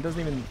anything. It doesn't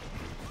even...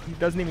 He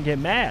doesn't even get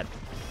mad.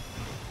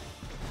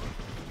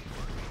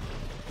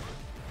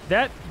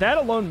 That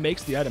alone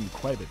makes the item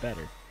quite a bit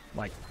better.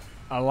 Like,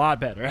 a lot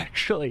better,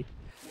 actually.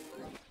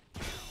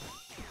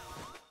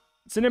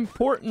 It's an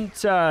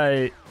important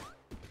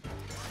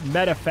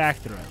meta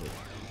factor of it.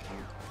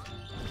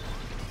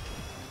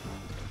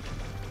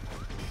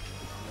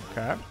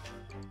 Okay.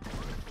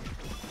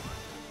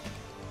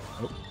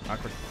 Oh,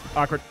 awkward.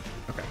 Awkward.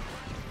 Okay.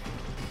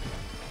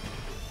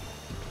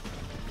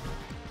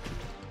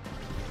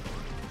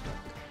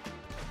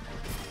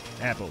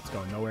 That bolt's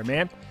going nowhere,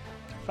 man.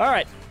 All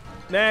right.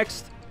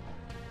 Next.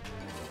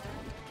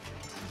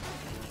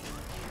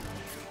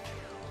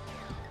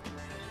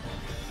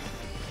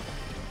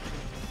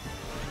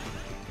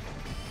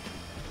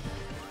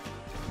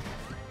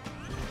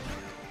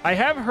 I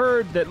have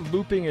heard that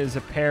looping is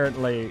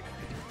apparently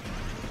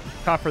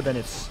tougher than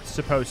it's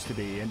supposed to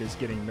be and is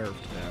getting nerfed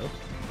now.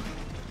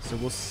 So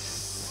we'll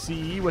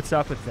see what's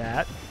up with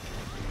that.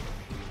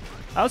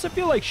 I also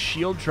feel like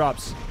shield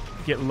drops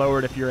get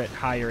lowered if you're at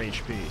higher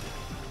HP.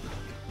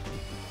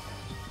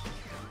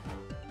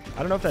 I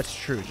don't know if that's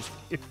true.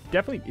 It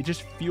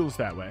just feels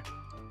that way.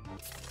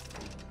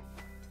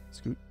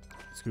 Scoot,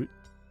 scoot,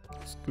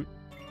 scoot.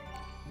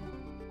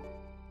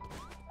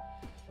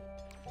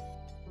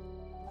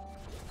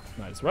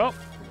 Might as well.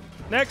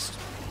 Next.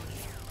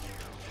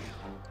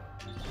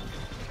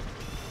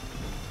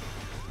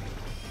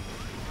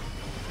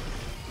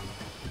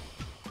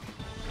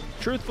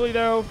 Truthfully,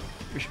 though,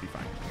 we should be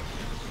fine.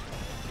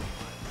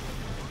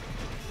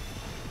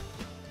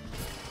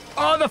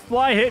 Oh, the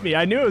fly hit me.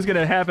 I knew it was going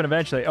to happen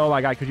eventually. Oh,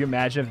 my God. Could you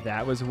imagine if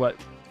that was what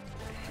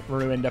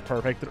ruined a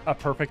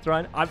perfect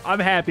run? I'm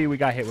happy we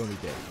got hit when we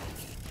did.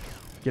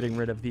 Getting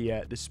rid of the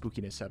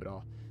spookiness of it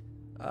all.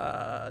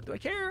 Do I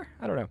care?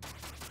 I don't know.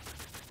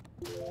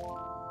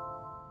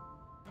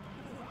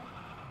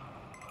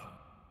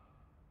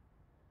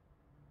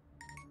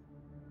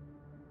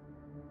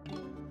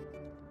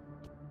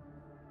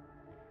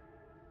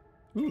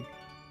 Ooh.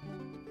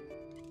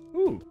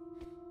 Ooh.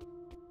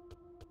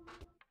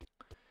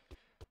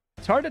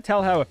 It's hard to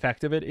tell how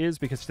effective it is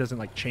because it doesn't,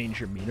 like, change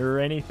your meter or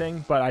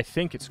anything, but I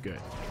think it's good.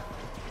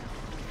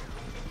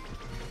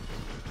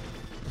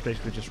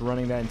 Basically just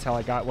running that until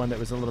I got one that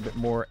was a little bit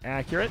more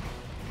accurate.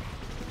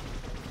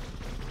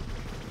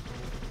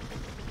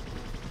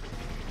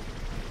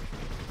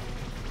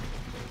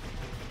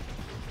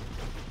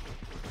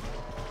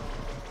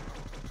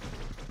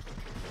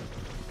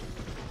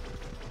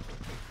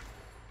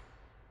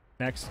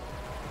 Next.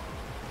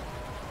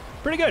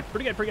 Pretty good,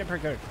 pretty good, pretty good,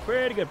 pretty good.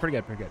 Pretty good, pretty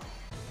good, pretty good.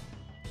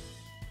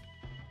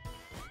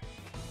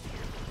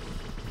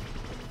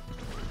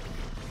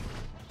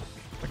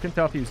 I couldn't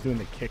tell if he was doing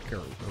the kick or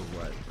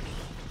what.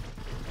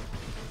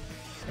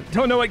 I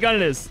don't know what gun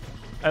it is.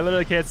 I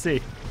literally can't see.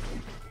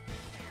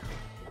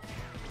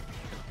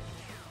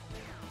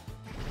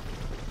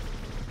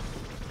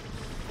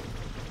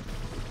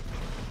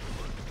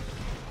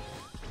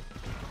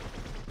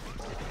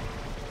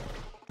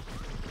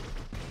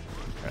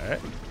 Okay.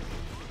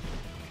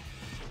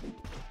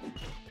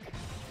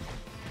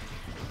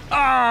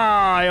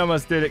 Ah, I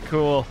almost did it.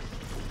 Cool.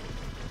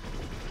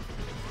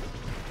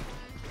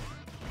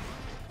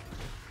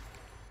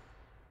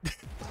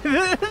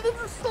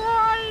 The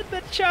slide!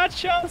 The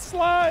cha-cha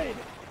slide!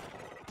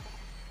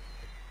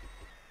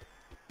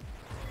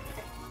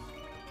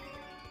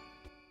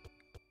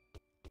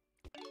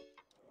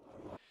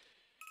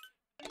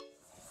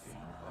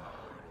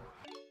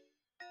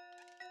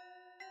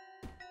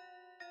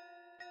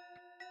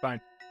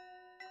 Fine.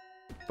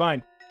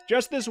 Fine.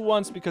 Just this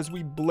once because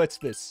we blitzed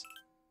this.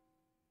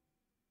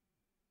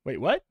 Wait,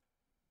 what?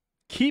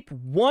 Keep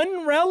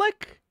one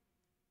relic?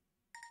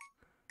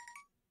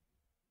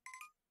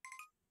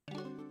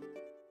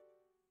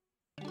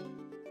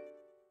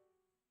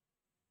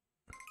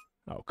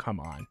 Oh, come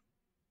on.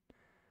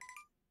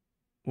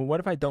 Well, what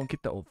if I don't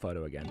get the old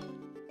photo again?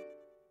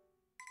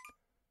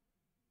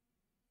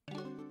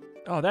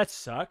 Oh, that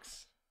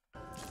sucks.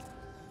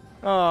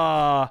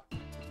 Ah.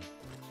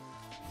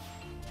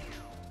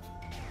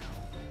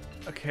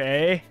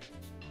 Okay.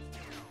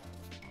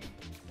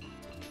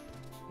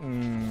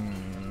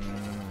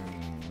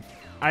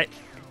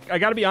 I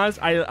gotta be honest,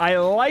 I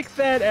like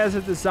that as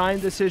a design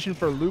decision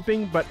for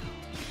looping, but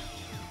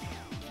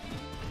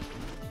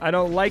I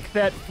don't like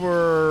that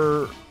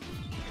for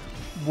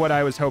what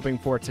I was hoping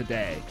for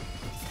today.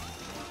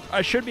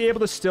 I should be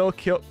able to still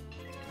kill...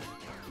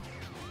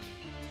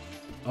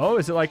 Oh,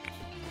 is it like...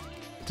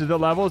 Do the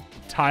level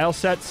tile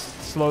sets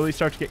slowly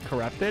start to get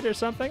corrupted or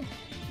something?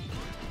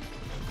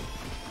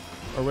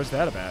 Or what's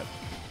that about?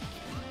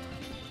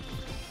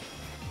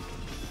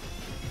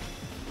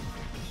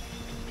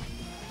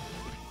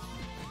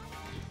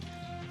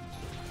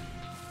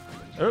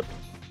 Oh,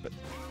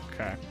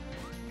 okay.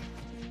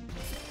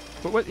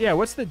 But what? Yeah,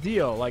 what's the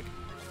deal? Like,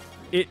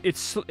 it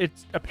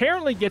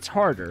apparently gets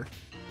harder.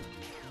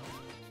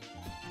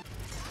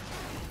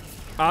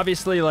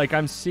 Obviously, like,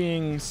 I'm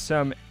seeing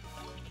some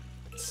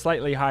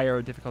slightly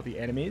higher difficulty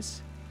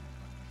enemies.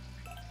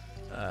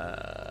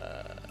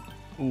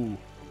 Ooh.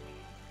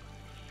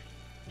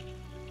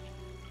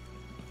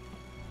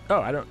 Oh,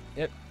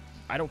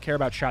 I don't care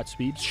about shot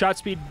speed. Shot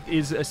speed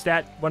is a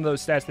stat, one of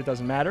those stats that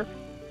doesn't matter.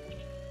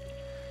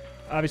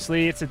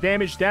 Obviously, it's a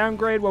damage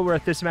downgrade while we're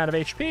at this amount of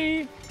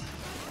HP.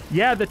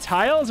 Yeah, the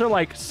tiles are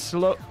like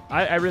slow.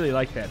 I really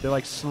like that. They're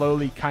like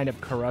slowly kind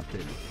of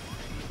corrupted.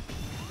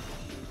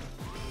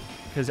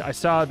 Because I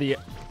saw the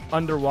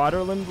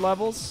Underwaterland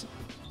levels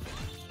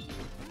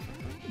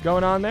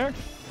going on there.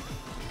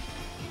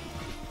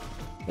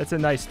 That's a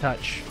nice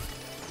touch.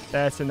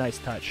 That's a nice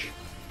touch.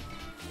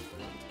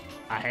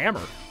 A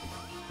hammer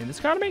in this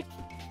economy?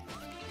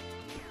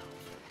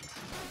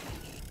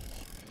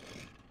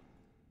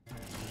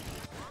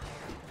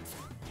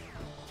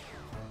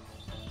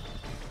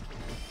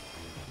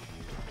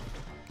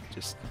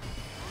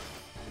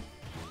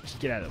 Just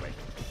get out of the way.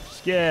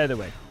 Just get out of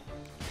the way.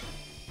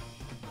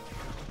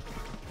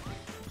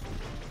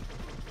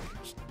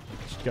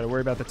 Just gotta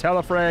worry about the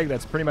telefrag.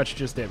 That's pretty much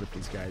just it with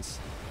these guys.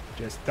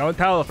 Just don't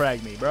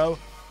telefrag me, bro.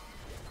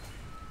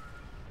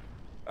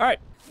 Alright.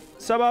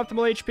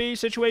 Suboptimal HP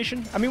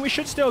situation. I mean, we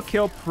should still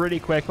kill pretty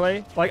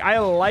quickly. Like, I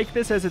like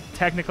this as a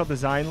technical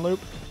design loop.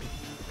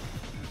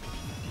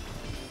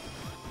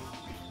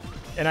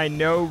 And I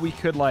know we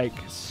could, like,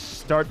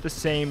 start the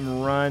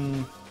same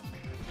run.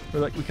 Or,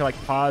 like, we could,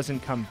 like, pause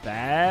and come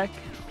back.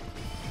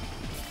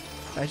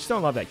 I just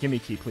don't love that. Give me a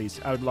key, please.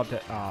 I would love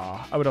to...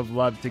 I would have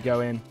loved to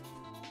go in.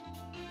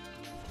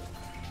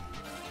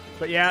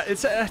 But, yeah,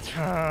 it's...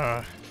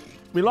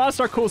 we lost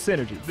our cool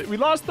synergy. We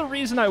lost the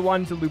reason I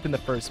wanted to loop in the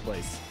first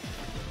place.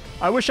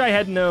 I wish I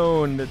had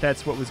known that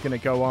that's what was going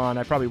to go on.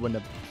 I probably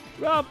wouldn't have...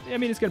 Well, I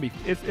mean, it's going to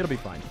be... It'll be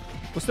fine.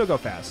 We'll still go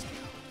fast.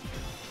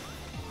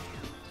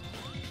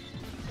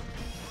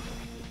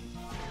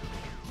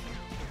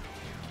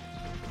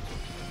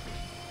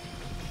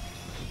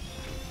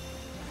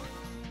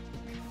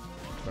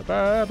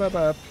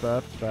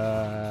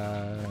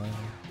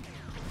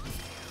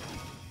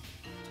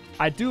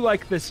 I do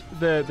like this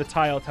the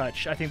tile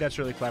touch. I think that's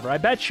really clever. I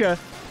bet you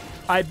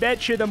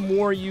the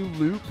more you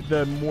loop,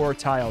 the more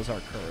tiles are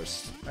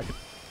cursed.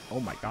 Oh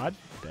my god,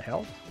 the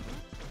hell?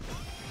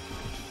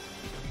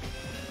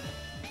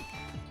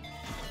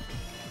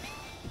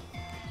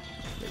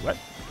 Wait, what?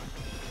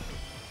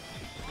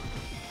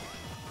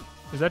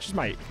 Is that just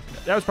my...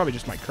 That was probably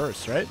just my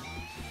curse, right?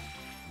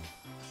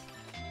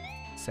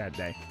 Sad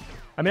day.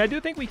 I mean, I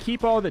do think we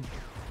keep all the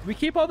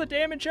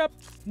damage up.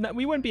 No,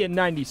 we wouldn't be at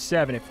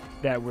 97 if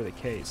that were the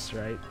case,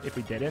 right? If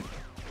we didn't.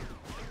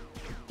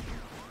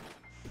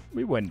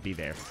 We wouldn't be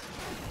there.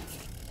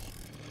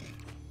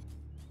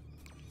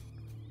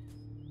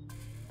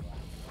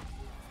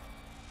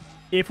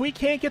 If we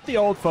can't get the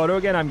old photo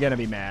again, I'm going to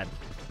be mad.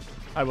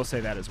 I will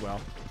say that as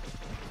well.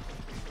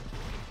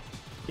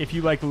 If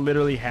you, like,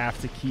 literally have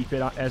to keep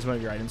it as one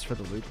of your items for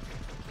the loop.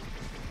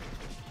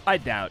 I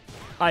doubt,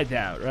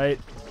 right?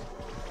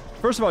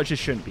 First of all, it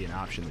just shouldn't be an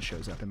option that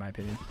shows up, in my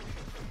opinion.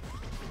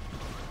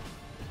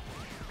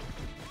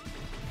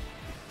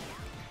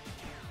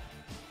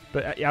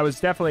 But I was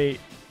definitely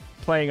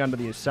playing under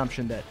the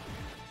assumption that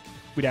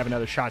we'd have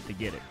another shot to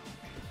get it.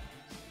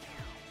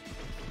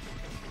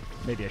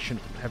 Maybe I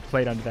shouldn't have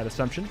played under that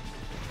assumption.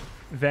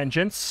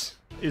 Vengeance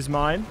is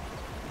mine.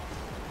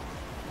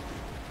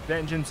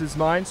 Vengeance is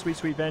mine. Sweet,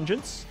 sweet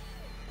vengeance.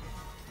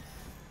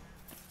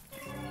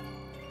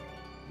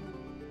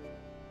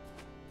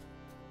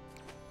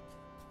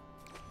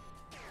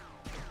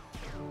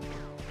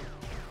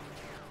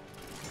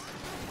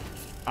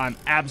 I'm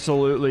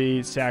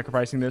absolutely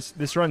sacrificing this.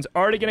 This run's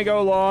already going to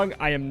go long.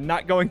 I am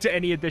not going to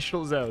any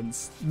additional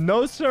zones.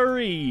 No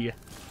siree.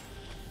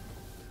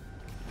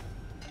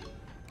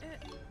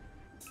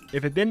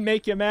 If it didn't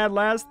make you mad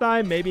last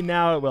time, maybe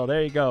now it will.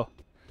 There you go.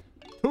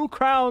 2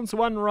 crowns,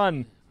 1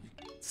 run.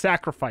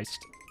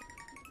 Sacrificed.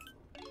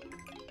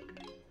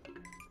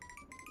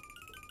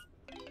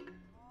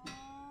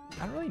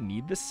 I don't really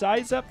need the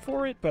size up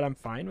for it, but I'm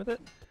fine with it.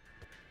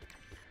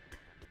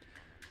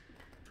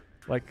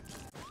 Like,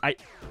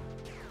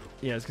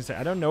 yeah, I was gonna say,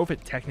 I don't know if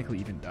it technically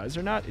even does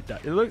or not. It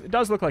does. It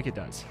does look like it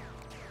does.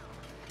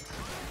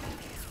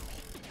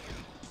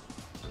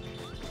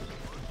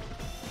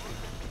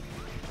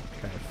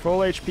 Okay, full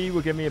HP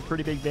will give me a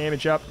pretty big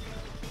damage up.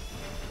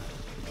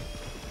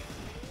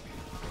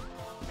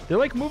 They're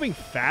like moving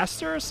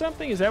faster or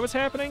something? Is that what's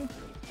happening?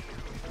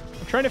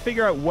 I'm trying to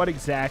figure out what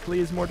exactly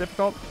is more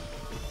difficult.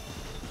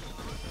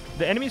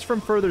 The enemies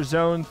from further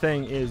zone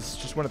thing is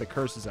just one of the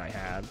curses I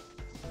have.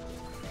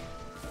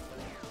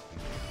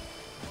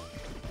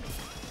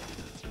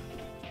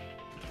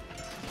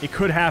 It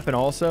could happen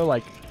also,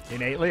 like,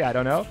 innately. I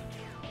don't know.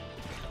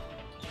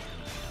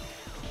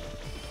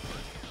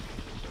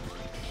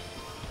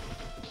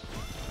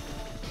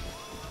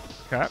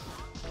 Okay.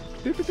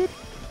 Doop, doop,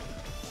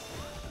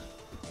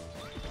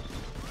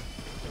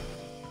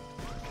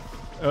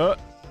 doop.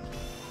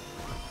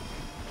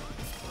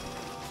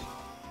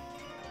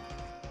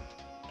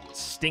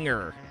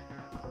 Stinger.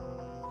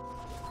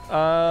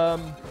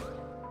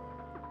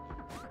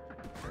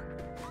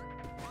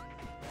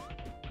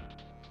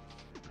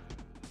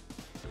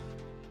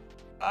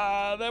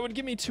 That would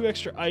give me 2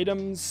 extra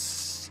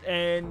items,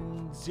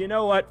 and you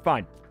know what?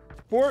 Fine.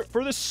 For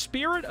the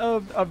spirit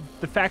of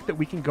the fact that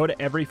we can go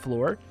to every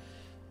floor,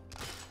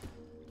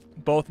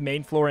 both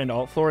main floor and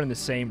alt floor in the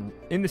same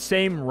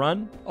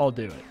run, I'll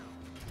do it.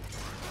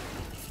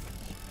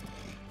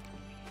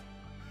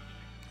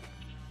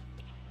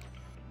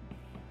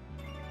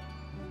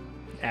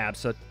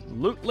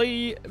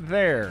 Absolutely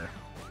there.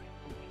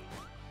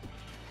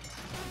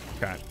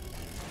 Okay.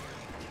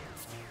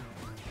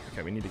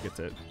 Okay, we need to get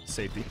to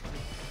safety.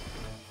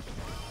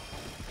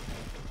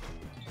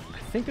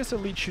 I think this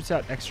elite shoots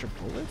out extra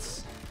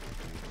bullets.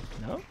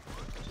 No?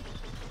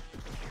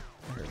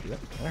 I heard that.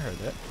 I heard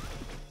that.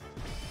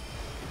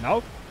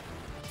 No.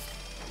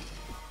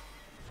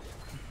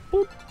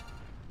 Boop.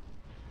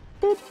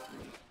 Boop.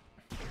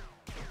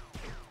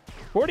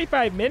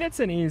 45 minutes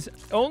and he's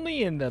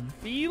only in the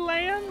B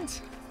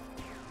land?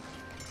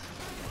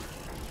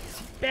 Is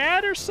he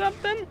bad or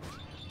something?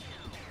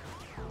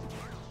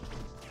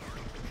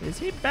 Is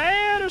he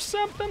bad or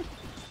something?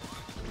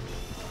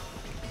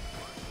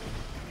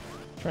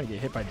 Trying to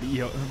get hit by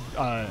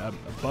a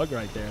bug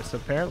right there, so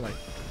apparently.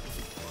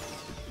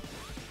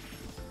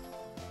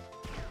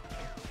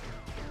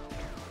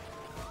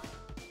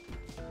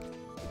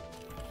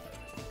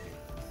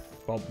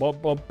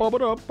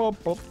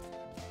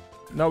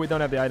 No, we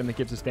don't have the item that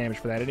gives us damage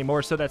for that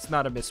anymore, so that's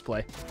not a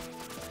misplay.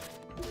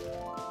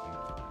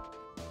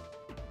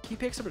 Key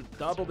picks up a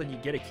double, then you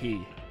get a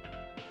key.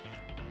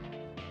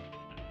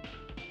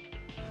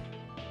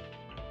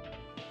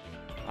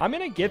 I'm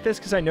going to get this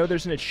because I know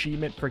there's an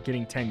achievement for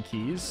getting 10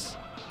 keys.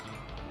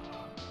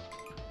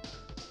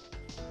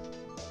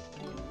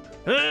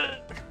 I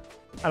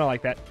don't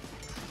like that.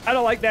 I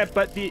don't like that,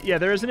 but yeah,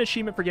 there is an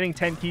achievement for getting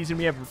 10 keys, and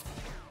we have...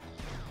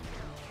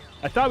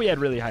 I thought we had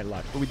really high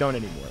luck, but we don't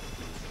anymore.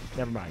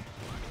 Never mind.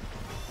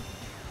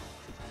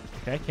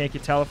 Okay, can't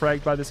get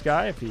telefragged by this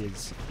guy if he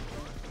is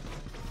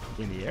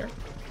in the air.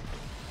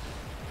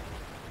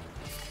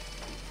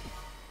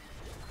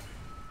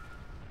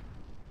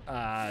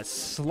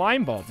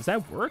 Slime ball. Does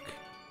that work?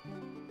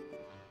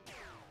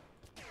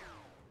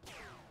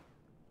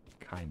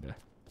 Kinda.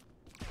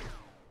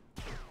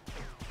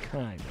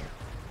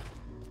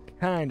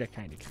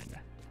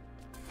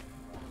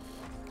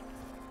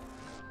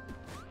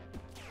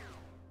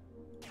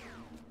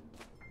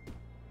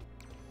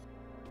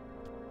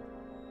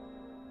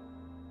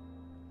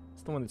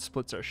 It's the one that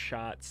splits our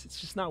shots.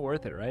 It's just not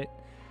worth it, right?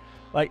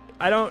 Like,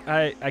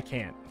 I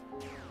can't.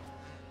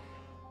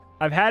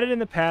 I've had it in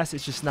the past.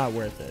 It's just not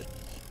worth it.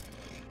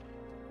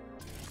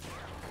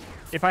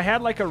 If I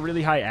had, like, a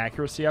really high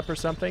accuracy up or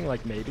something,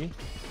 like, maybe.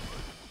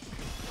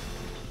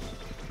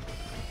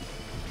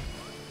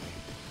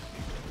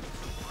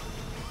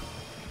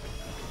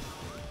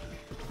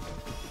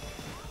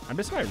 I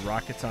miss my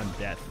rockets on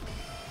death.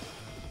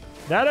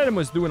 That item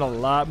was doing a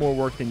lot more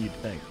work than you'd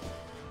think.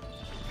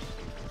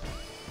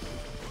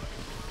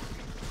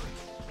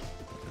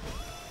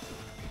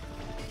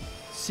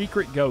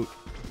 Secret goat.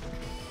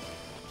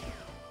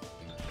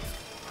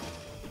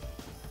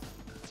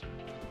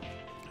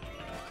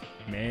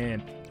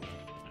 Man.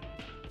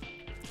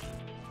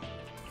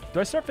 Do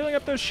I start filling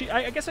up those shields?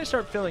 I guess I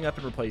start filling up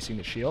and replacing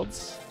the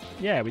shields.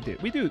 Yeah, we do.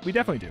 We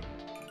definitely do.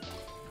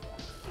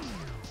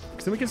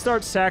 Because then we can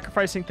start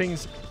sacrificing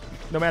things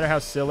no matter how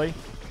silly.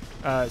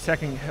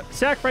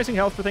 Sacrificing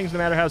health for things no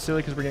matter how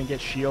silly, because we're going to get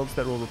shields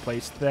that will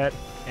replace that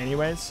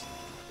anyways.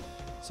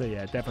 So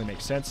yeah, it definitely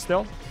makes sense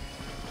still.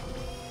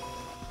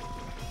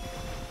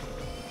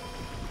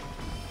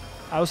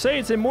 I will say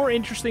it's a more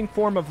interesting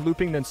form of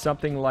looping than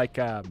something like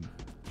a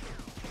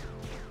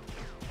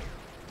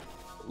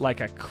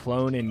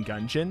clone in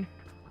Gungeon.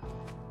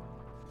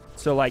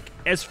 So, like,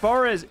 as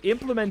far as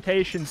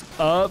implementations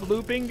of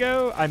looping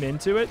go, I'm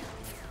into it.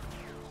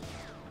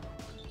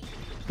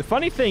 The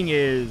funny thing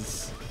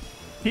is,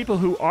 people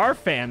who are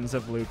fans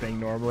of looping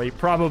normally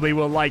probably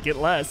will like it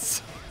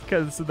less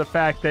because of the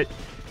fact that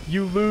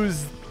you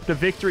lose the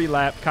victory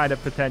lap kind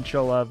of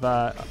potential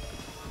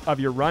of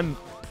your run,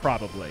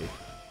 probably.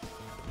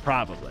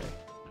 Probably.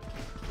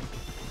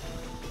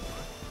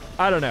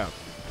 I don't know.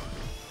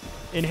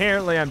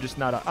 Inherently, I'm just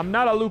not I'm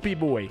not a loopy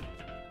boy.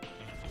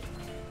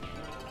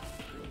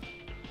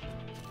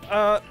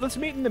 Let's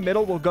meet in the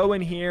middle. We'll go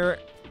in here.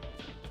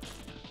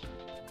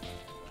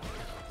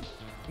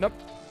 Nope.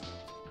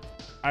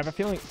 I have a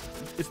feeling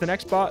it's the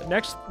next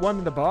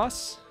one the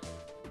boss.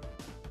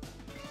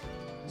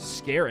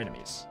 Scare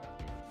enemies.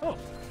 Oh.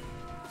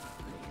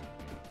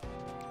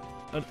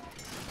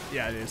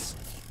 Yeah, it is.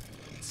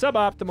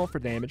 Suboptimal for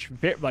damage.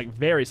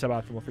 Very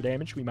suboptimal for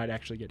damage. We might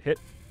actually get hit.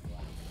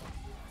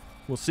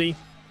 We'll see.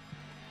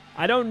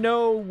 I don't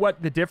know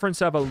what the difference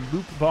of a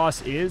loop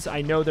boss is.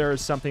 I know there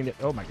is something that...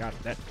 Oh my god,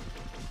 that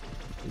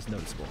is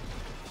noticeable.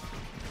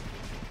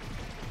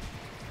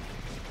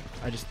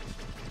 I just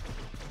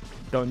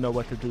don't know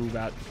what to do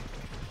about...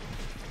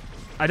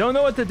 I don't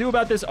know what to do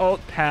about this alt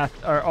path,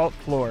 or alt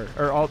floor,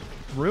 or alt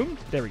room?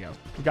 There we go.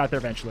 We got there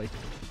eventually.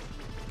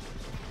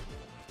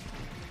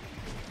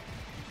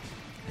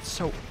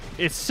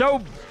 It's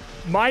so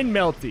mind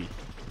melty.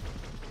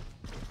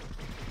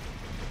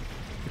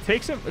 It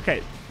takes him.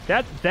 Okay,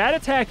 that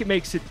attack it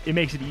makes it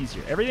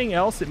easier. Everything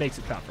else it makes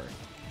it tougher.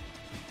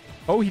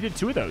 Oh, he did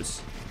 2 of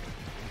those.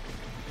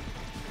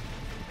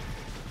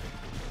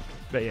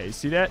 But yeah, you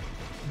see that?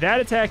 That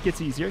attack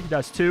gets easier. He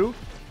does 2.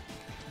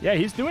 Yeah,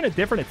 he's doing a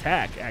different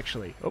attack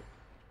actually. Oh,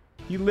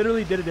 he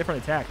literally did a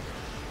different attack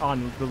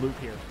on the loop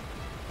here.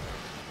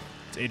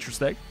 It's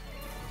interesting.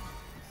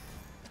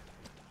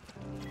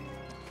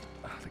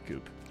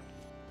 Goop.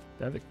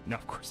 No,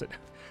 of course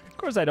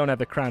I don't have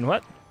the crown.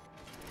 What?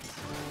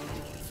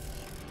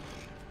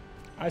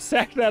 I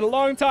sacked that a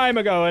long time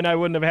ago and I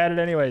wouldn't have had it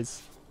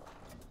anyways.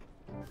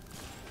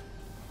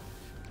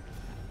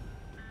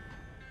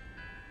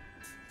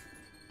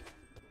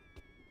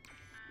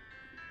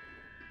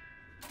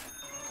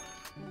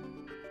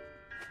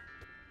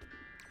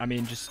 I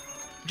mean,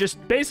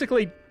 just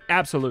basically,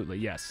 absolutely,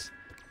 yes.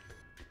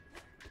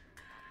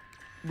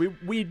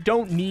 We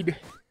don't need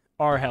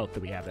our health that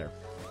we have there.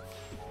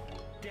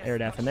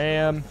 Arid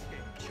Athenaeum.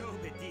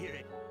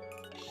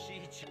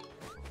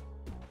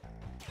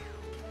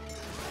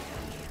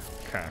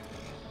 Okay.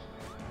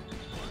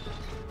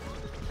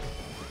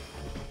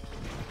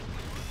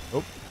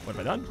 Oh, what have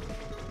I done?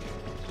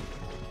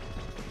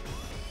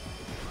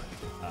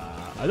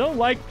 I don't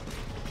like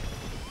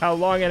how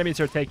long enemies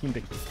are taking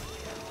to...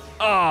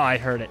 Oh, I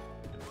heard it.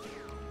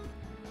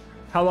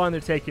 How long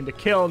they're taking to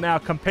kill now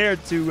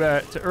compared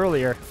to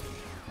earlier.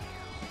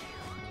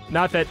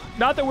 Not that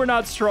we're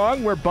not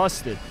strong, we're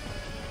busted.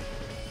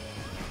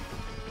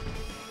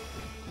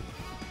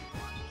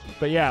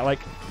 But yeah, like,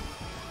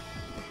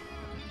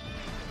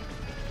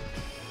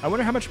 I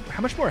wonder how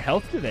much more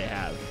health do they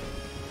have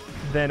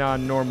than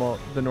on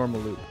the normal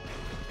loop.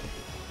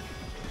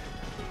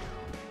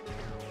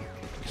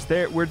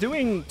 We're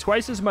doing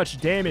twice as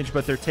much damage,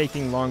 but they're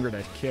taking longer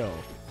to kill.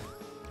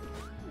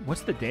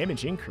 What's the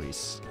damage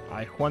increase?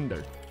 I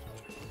wonder.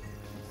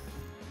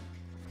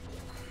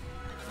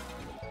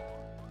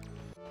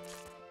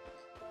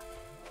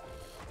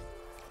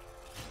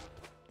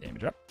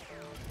 Damage up.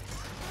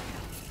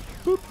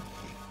 Boop.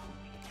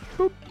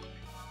 Boop.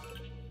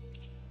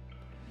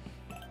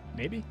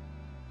 Maybe.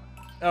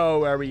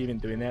 Oh, are we even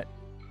doing that?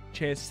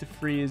 Chance to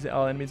freeze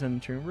all enemies in the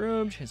entering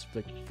room. Chance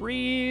to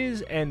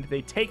freeze. And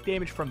they take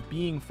damage from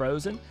being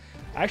frozen.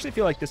 I actually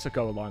feel like this will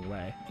go a long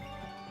way.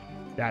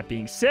 That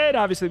being said,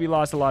 obviously we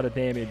lost a lot of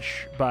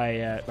damage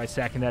by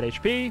sacking that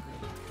HP.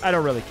 I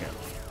don't really care.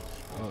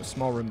 Oh,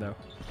 small room though.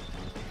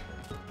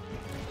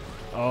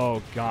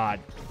 Oh,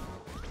 God.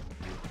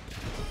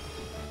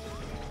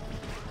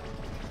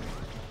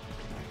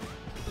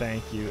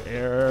 Thank you,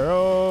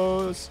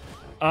 arrows.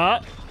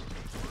 Oh,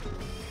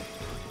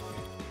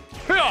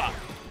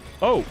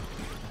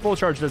 full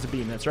charge does a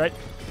beam, that's right.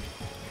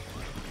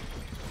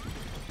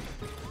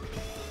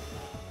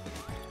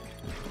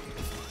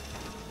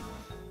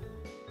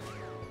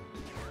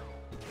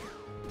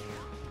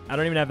 I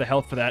don't even have the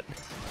health for that.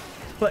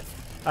 But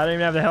I don't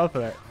even have the health for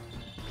that.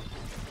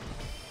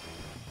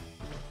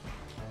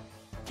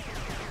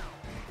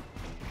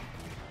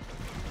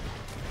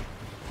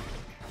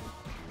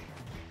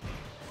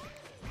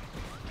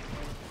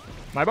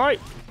 My boy,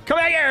 come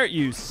back here!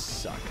 You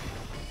suck.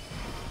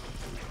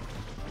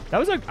 That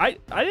was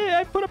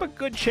I put up a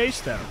good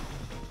chase though.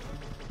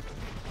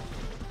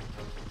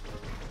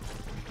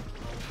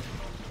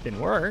 Didn't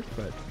work,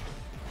 but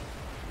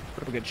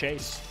put up a good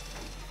chase.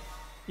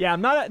 Yeah,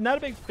 I'm not a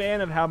big fan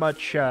of how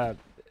much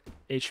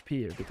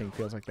HP everything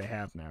feels like they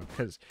have now,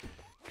 because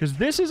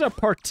this is a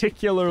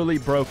particularly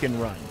broken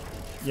run,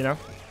 you know.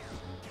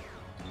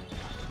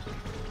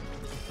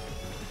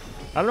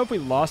 I don't know if we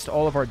lost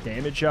all of our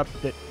damage up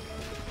that.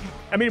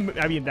 I mean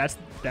that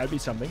would be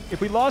something.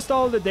 If we lost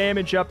all of the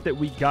damage up that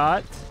we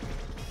got,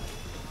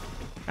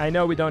 I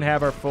know we don't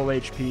have our full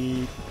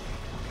HP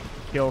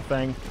kill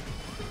thing.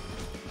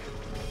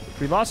 If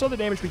we lost all the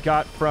damage we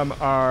got from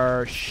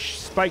our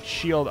spiked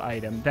shield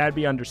item, that'd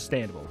be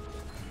understandable.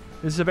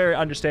 This is a very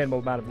understandable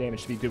amount of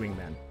damage to be doing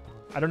then.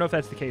 I don't know if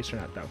that's the case or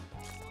not, though.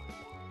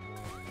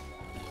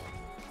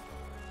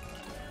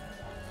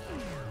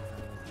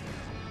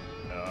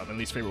 My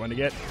least favorite one to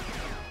get.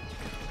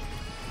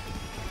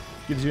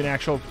 Gives you an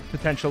actual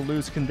potential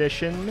lose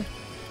condition.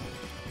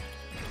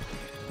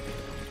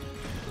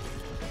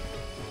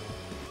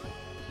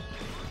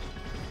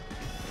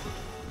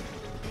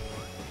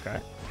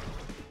 Okay.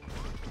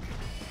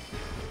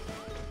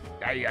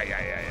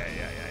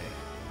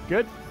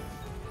 Good.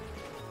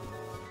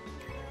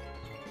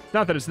 It's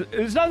not that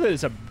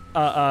it's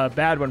a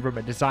bad one from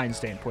a design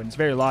standpoint. It's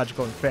very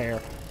logical and fair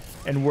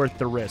and worth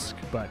the risk,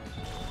 but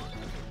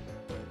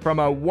from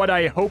a what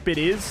I hope it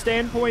is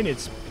standpoint,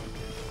 it's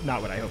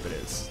not what I hope it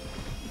is.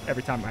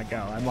 Every time I go,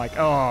 I'm like,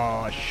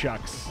 oh,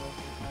 shucks.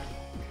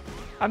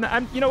 You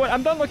know what?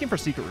 I'm done looking for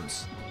secret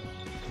rooms,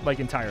 like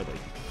entirely.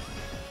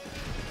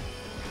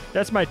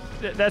 That's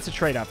a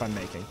trade-off I'm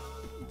making,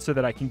 so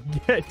that I can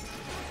get.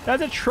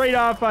 That's a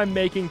trade-off I'm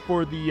making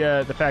for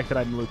the fact that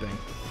I'm looping.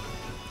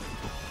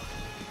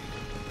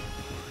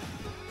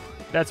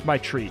 That's my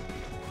treat.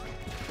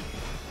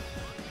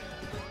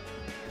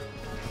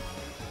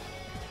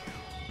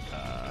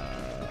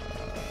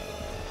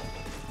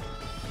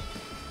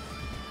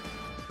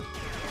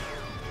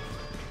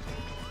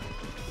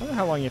 I don't know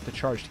how long you have to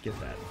charge to get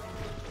that.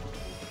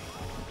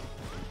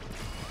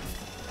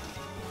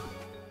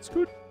 It's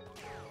good.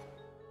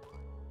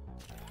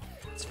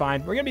 It's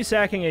fine. We're going to be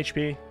sacking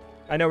HP.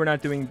 I know we're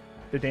not doing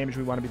the damage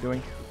we want to be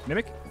doing.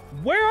 Mimic?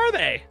 Where are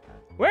they?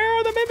 Where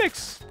are the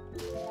mimics?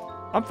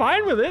 I'm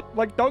fine with it.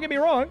 Like, don't get me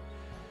wrong.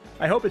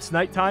 I hope it's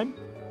nighttime.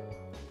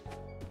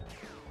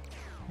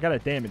 I got a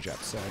damage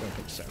up, so I don't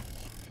think so.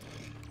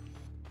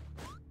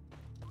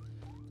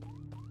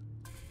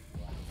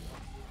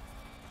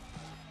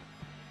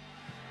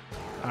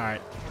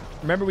 Alright.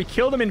 Remember, we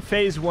killed him in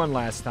phase 1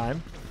 last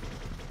time.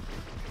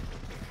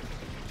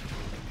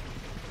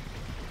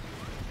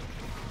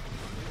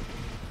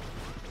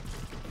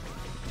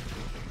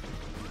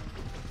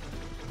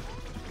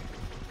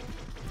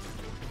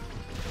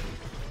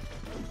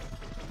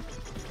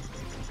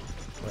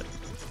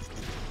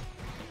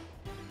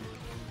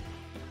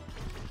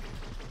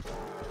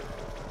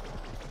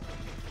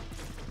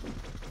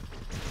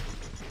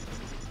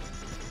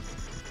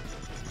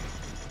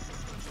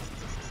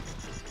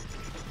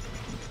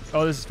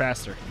 Oh, this is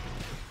faster.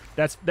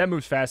 That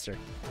moves faster.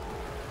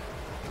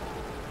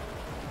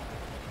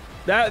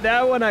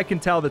 That one I can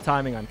tell the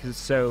timing on because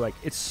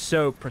it's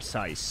so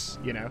precise,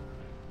 you know.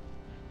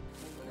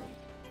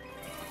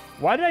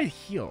 Why did I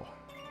heal?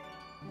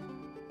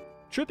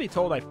 Truth be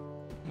told,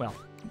 well,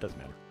 it doesn't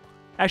matter.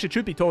 Actually,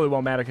 truth be told, it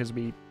won't matter because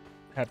we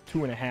have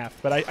 2.5.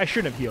 But I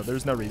shouldn't have healed.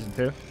 There's no reason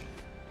to.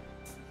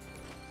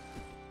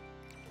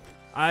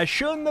 I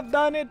shouldn't have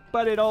done it,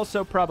 but it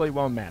also probably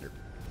won't matter.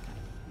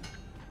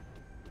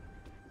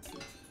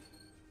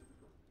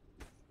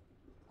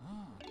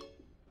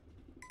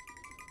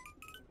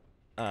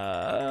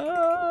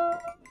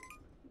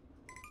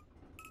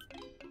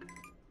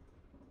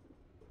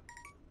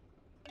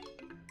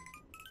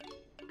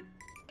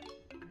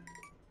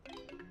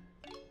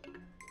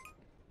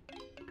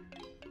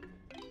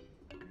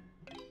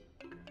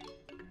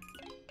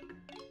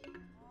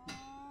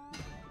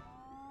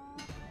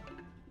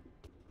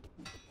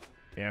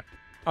 Yeah.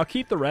 I'll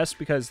keep the rest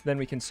because then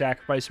we can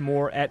sacrifice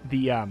more at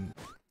the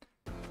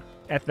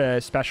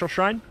special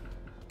shrine.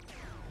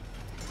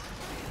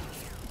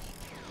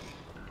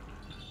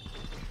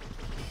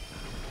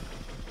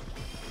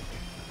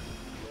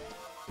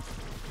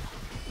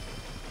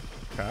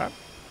 Okay.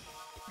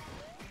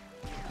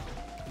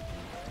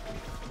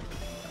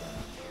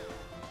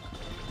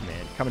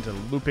 Man, coming to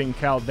looping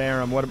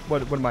Calderum.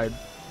 What am I?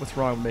 What's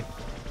wrong with me?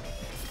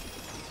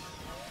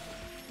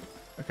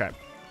 Okay.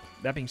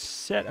 That being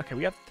said, okay,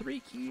 we have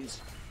 3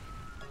 keys.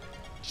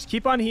 Just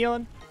keep on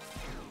healing.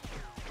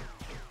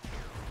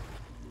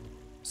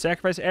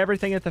 Sacrifice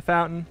everything at the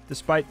fountain,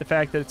 despite the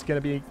fact that it's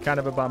going to be kind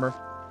of a bummer.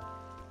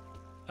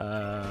 It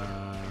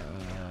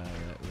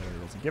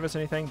doesn't give us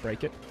anything.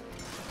 Break it.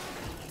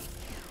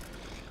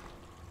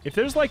 If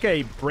there's like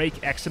a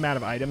break X amount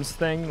of items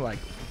thing, like,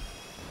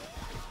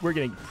 we're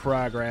getting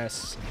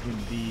progress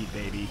indeed,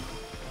 baby.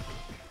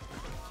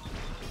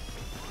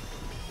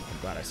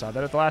 I'm glad I saw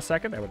that at the last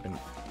second. That would have been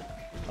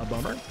a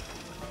bummer.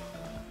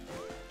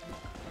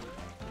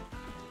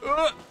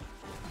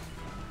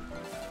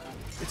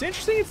 It's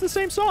interesting it's the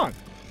same song.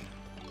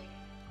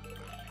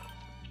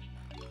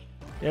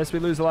 Yes, we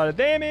lose a lot of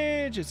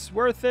damage. It's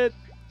worth it.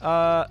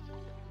 Oh.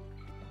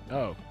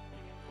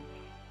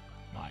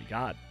 My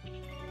God.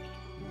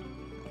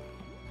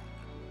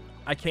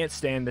 I can't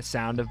stand the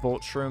sound of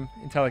Volt Shroom.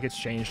 Until it gets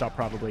changed, I'll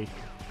probably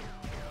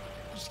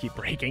just keep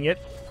breaking it.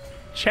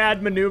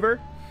 Chad maneuver.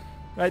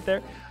 Right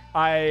there.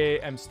 I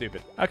am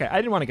stupid. Okay, I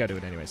didn't want to go to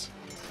it anyways.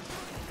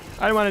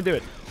 I didn't want to do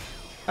it.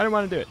 I didn't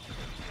want to do it.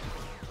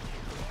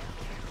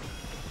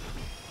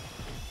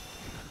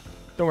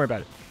 Don't worry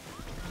about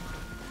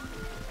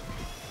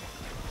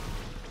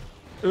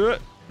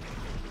it.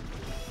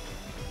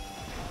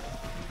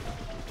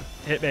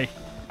 Hit me.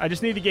 I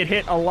just need to get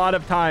hit a lot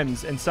of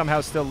times and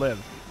somehow still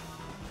live.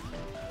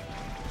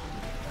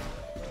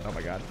 Oh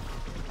my God.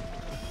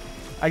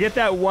 I get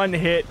that one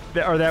hit,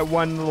 or that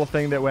one little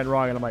thing that went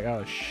wrong, and I'm like,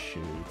 oh,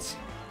 shoot.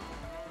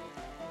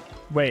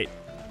 Wait.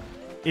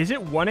 Is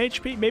it 1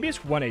 HP? Maybe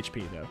it's 1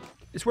 HP, though.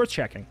 It's worth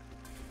checking.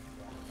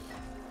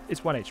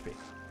 It's 1 HP.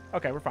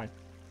 Okay, we're fine.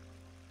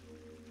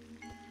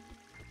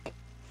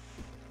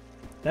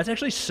 That's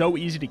actually so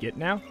easy to get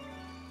now.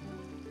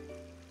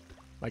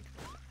 Like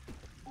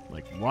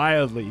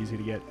wildly easy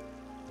to get.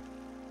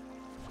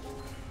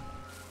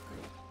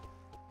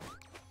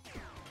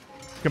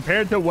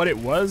 Compared to what it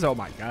was, oh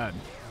my God.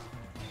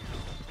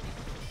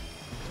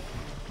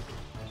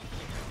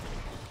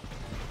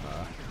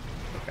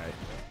 Okay.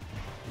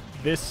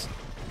 This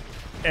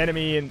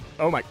enemy in,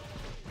 oh my,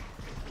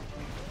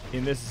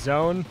 in this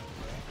zone,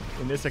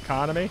 in this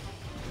economy,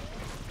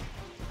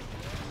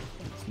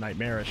 it's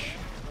nightmarish.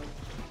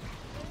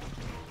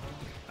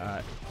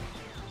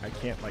 I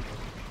can't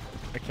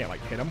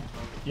hit him,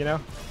 you know?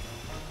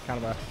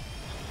 Kind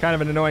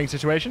of an annoying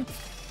situation.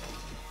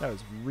 That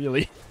was a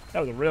really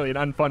an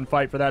unfun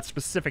fight for that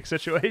specific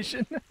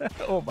situation.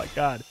 Oh my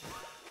God.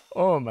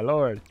 Oh my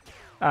Lord.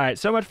 All right,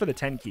 so much for the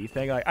 10 key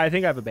thing. Like, I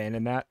think I've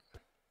abandoned that.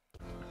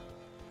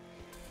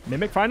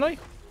 Mimic finally?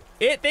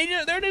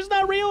 They're just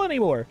not real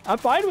anymore. I'm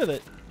fine with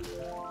it.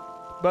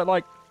 But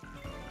like,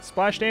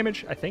 splash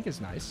damage I think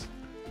is nice.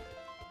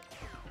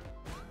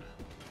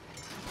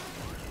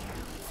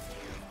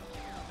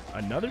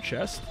 Another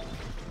chest.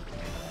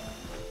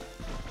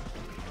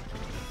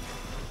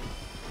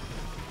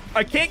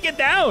 I can't get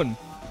down.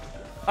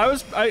 I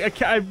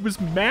was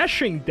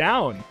mashing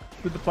down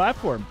with the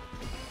platform.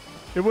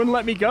 It wouldn't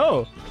let me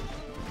go.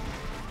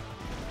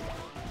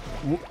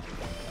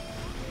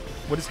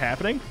 What is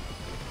happening?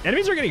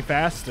 Enemies are getting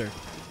faster.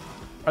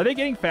 Are they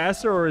getting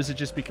faster, or is it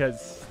just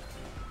because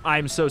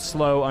I'm so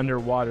slow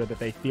underwater that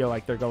they feel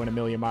like they're going a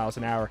million miles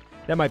an hour?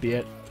 That might be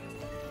it.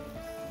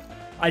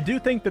 I do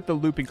think that the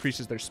loop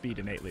increases their speed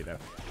innately, though.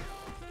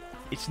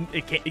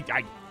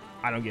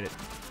 I don't get it.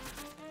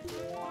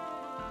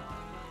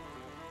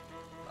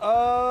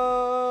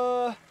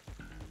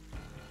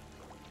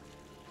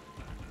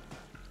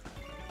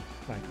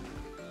 Fine.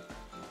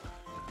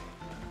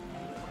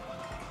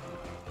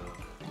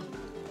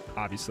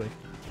 Obviously.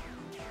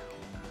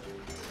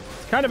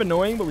 Kind of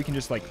annoying, but we can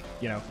just, like,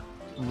 you know,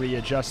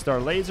 readjust our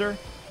laser.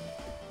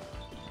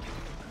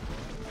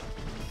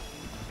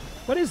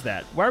 What is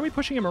that? Why are we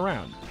pushing him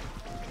around?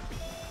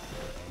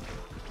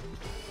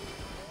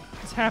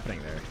 What's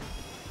happening there?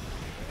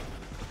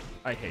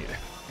 I hate it.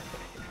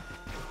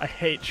 I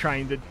hate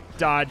trying to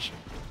dodge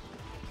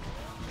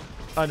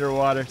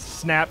underwater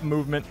snap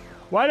movement.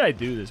 Why did I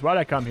do this? Why did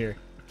I come here?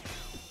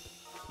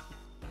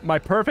 My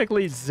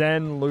perfectly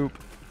zen loop.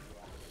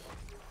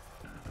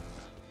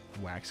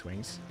 Wax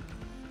wings.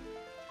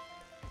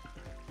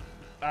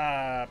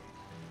 I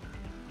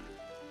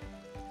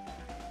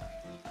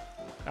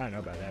don't know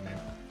about that, man.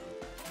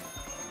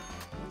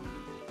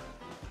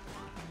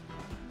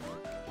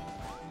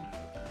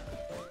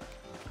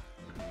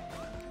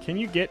 Can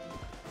you get...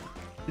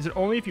 Is it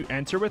only if you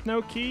enter with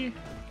no key?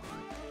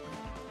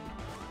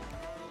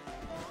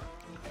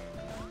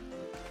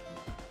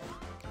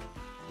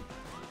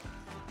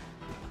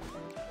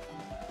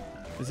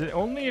 Is it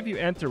only if you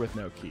enter with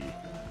no key?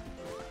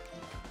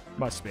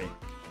 Must be.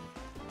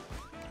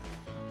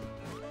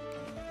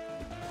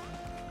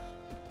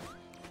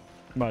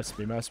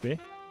 Must be.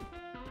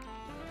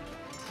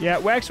 Yeah,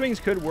 wax wings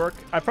could work.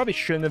 I probably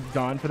shouldn't have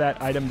gone for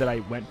that item that I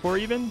went for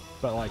even,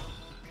 but like...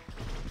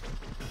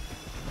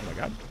 Oh my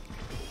god.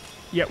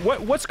 Yeah,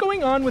 what's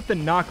going on with the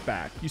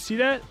knockback? You see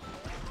that?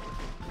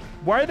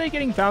 Why are they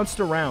getting bounced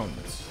around?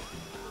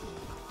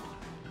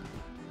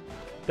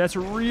 That's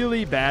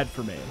really bad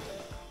for me.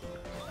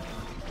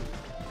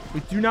 We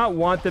do not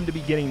want them to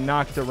be getting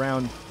knocked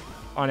around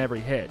on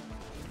every hit.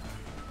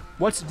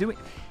 What's doing...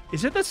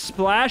 Is it the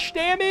splash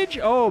damage?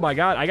 Oh my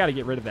god, I gotta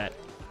get rid of that.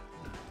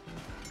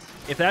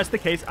 If that's the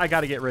case, I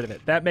gotta get rid of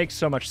it. That makes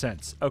so much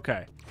sense.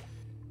 Okay.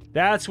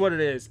 That's what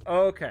it is.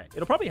 Okay.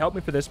 It'll probably help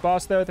me for this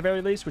boss, though, at the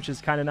very least, which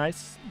is kind of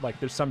nice. Like,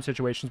 there's some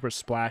situations where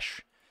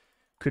splash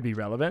could be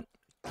relevant.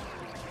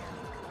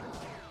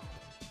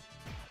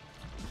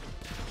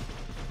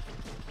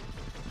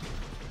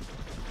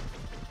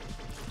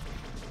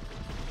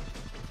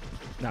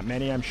 Not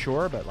many, I'm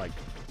sure, but, like...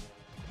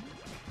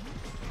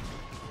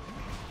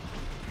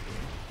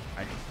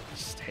 I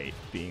just hate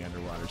being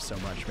underwater so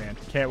much, man.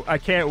 I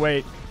can't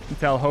wait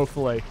until,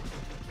 hopefully,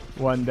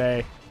 one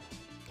day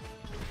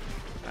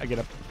I get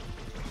to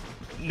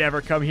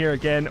never come here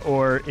again,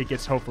 or it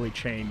gets hopefully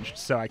changed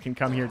so I can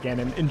come here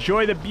again and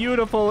enjoy the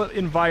beautiful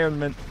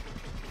environment.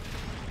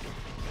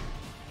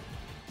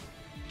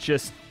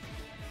 Just...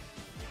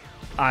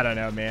 I don't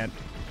know, man.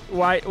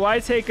 Why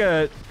take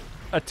a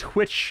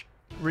Twitch...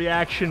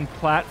 reaction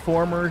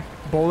platformer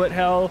bullet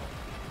hell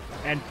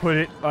and put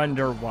it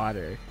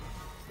underwater?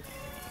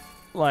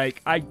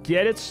 Like, I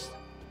get it's...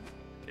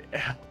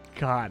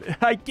 God.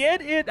 I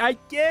get it. I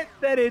get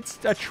that it's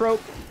a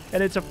trope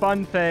and it's a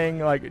fun thing,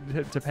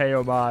 like, to pay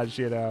homage,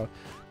 you know,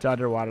 to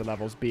underwater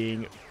levels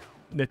being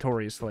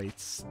notoriously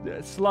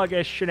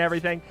sluggish and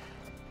everything.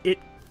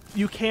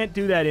 You can't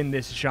do that in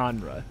this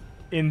genre.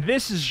 In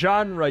this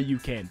genre, you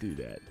can't do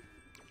that.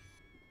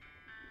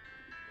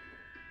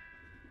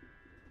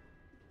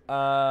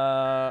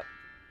 I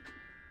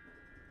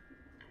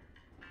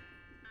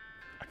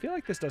feel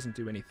like this doesn't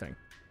do anything.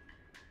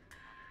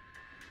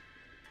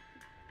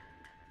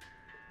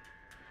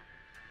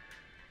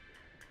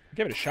 I'll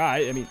give it a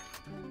shot. I mean,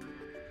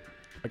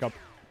 like, I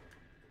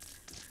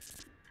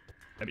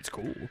mean, it's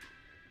cool.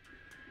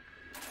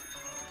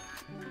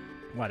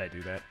 Why'd I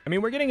do that? I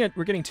mean, we're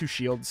getting 2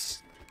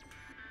 shields,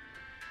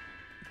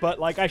 but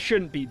like, I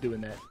shouldn't be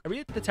doing that. Are we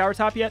at the tower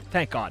top yet?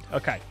 Thank God.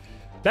 Okay.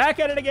 Back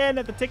at it again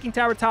at the ticking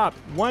tower top.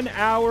 1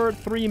 hour,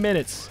 3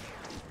 minutes.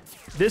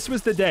 This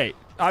was the day.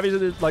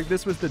 Obviously, like,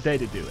 this was the day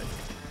to do it.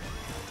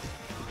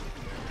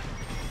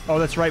 Oh,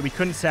 that's right. We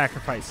couldn't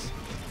sacrifice.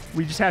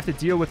 We just have to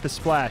deal with the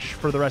splash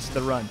for the rest of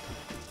the run.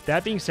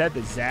 That being said,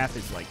 the zap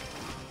is, like,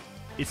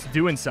 it's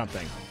doing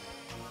something.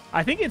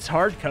 I think it's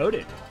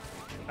hard-coded.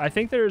 I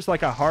think there's,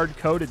 like, a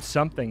hard-coded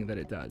something that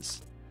it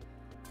does,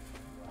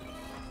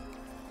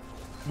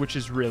 which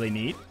is really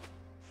neat.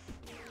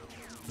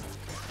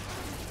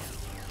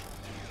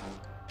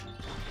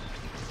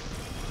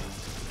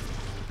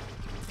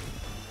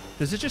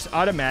 Does it just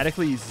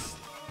automatically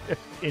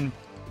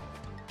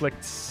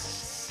inflict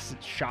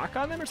shock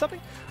on them or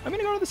something? I'm going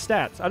to go to the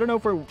stats. I don't know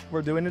if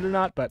we're doing it or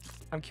not, but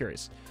I'm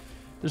curious.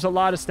 There's a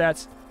lot of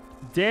stats.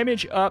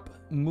 Damage up,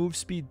 move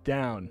speed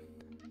down.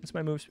 What's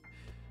my move speed?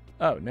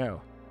 Oh,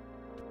 no.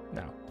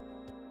 No.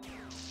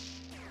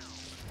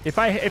 If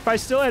I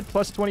still had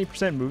plus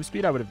 20% move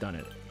speed, I would have done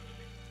it.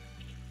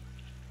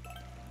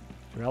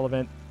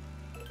 Relevant.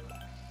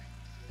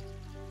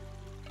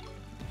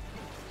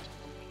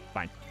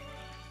 Fine.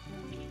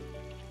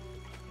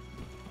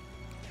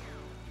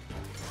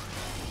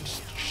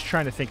 Just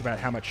trying to think about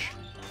how much...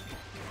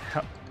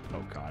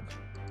 oh, God.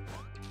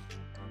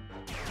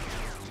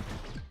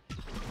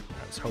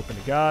 I was hoping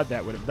to God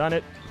that would have done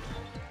it.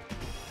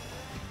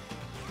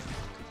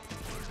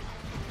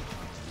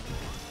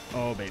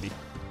 Oh, baby.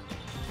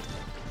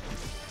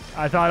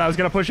 I thought I was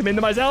going to push him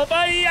into myself.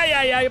 Ay, ay,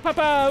 ay, ay,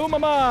 papa, oh,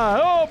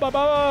 mama, oh,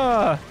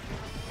 baba.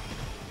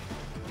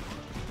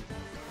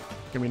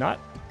 Can we not?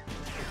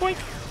 Boink.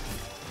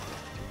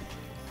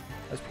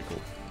 That's pretty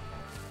cool.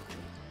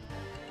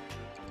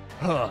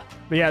 Huh.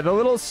 But yeah, the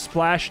little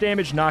splash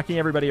damage knocking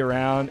everybody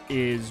around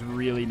is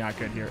really not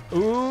good here.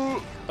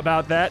 Ooh,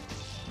 about that.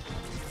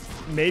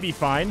 Maybe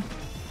fine.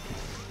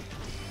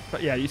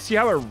 But yeah, you see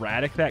how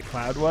erratic that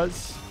cloud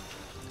was?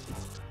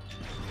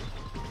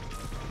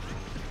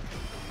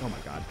 Oh my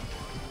god.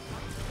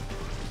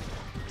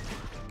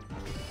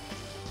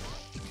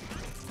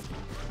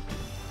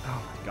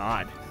 Oh my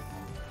god.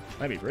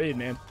 Let me breathe,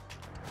 man.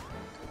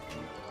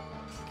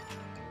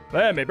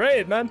 Let me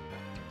breathe, man.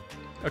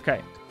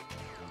 Okay.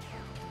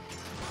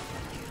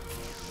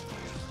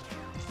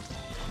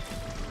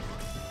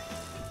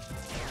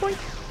 Boink.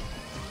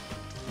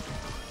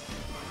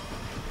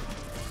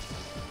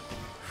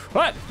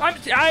 What? I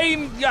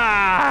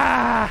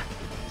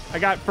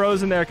got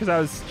frozen there because I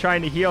was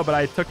trying to heal, but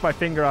I took my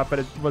finger off, but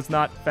it was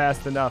not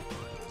fast enough.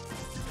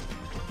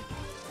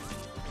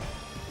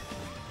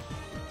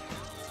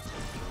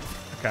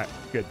 Okay,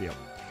 good deal.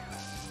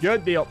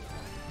 Good deal.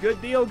 Good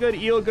deal, good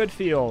eel, good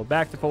feel.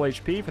 Back to full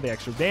HP for the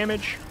extra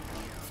damage,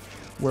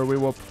 where we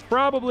will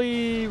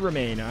probably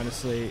remain,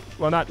 honestly.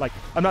 Well, not like,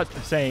 I'm not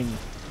saying...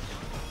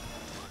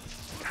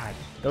 God,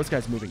 those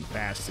guys moving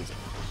fast is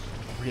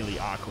really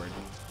awkward.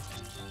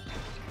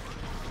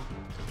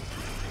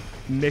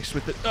 Mixed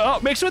with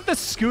the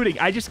scooting.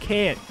 I just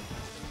can't.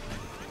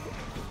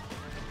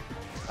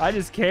 I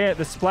just can't.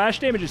 The splash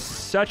damage is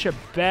such a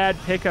bad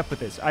pickup with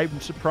this. I'm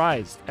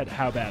surprised at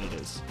how bad it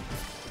is.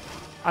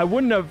 I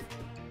wouldn't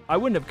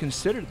have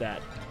considered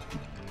that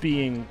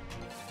being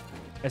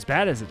as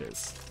bad as it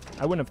is.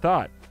 I wouldn't have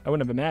thought. I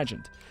wouldn't have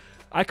imagined.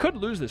 I could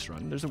lose this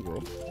run. There's a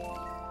world.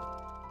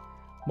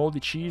 Moldy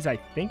cheese, I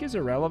think, is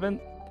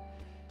irrelevant.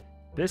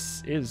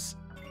 This is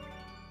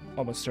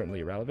almost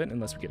certainly irrelevant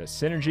unless we get a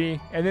synergy.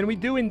 And then we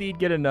do indeed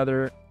get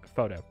another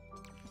photo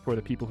for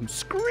the people who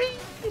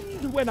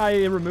screamed when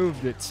I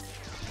removed it.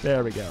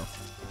 There we go.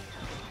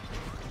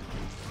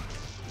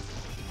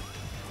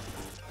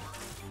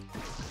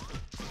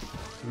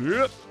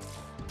 Yep.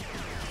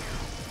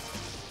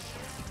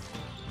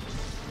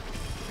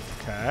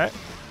 Okay.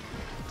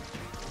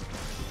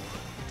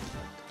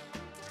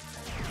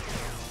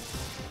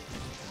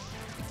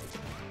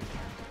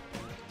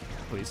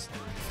 Please.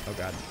 Oh,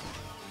 God.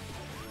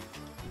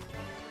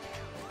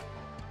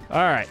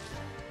 All right.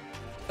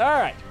 All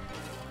right.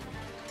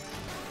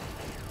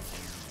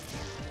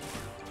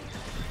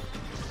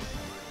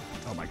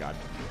 Oh, my God.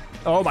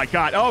 Oh, my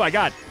God. Oh, my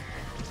God.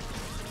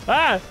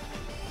 Ah!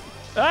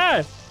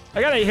 Ah!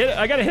 I gotta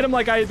hit him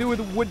like I do with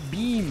a wood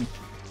beam.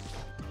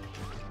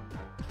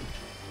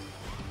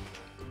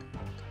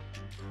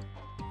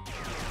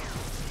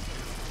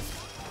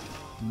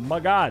 My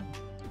God.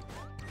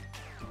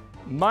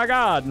 My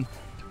God.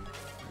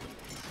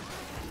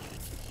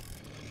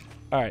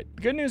 All right.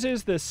 The good news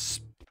is the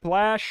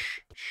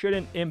splash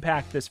shouldn't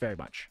impact this very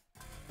much.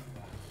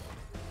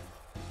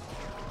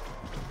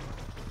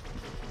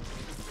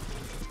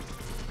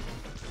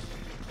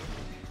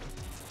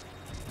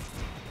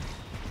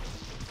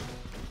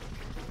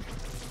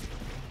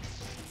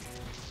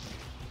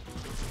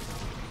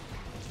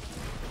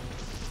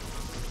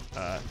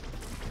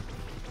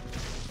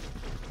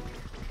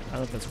 I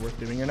don't know if that's worth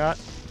doing or not.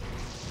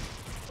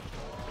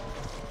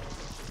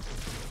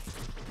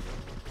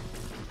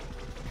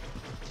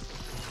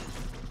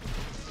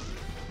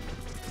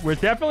 We're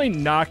definitely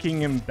knocking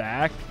him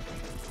back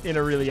in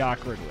a really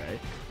awkward way.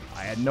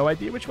 I had no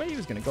idea which way he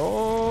was going to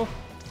go.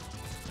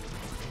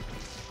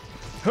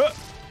 Huh.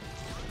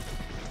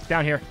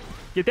 Down here.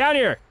 Get down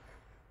here.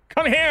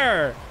 Come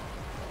here.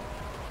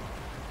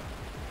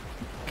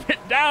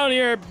 Get down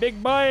here,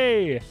 big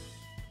boy.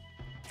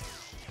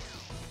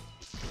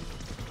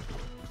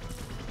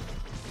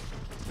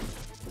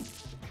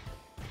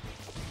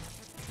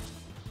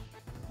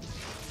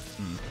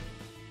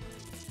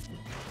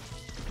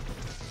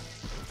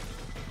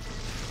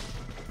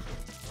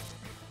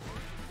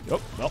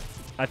 Oh, well,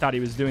 I thought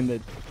he was doing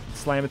the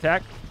slam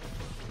attack.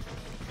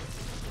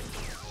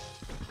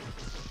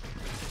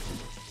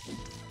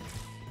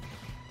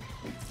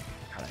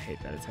 God, I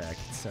hate that attack.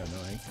 It's so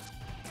annoying.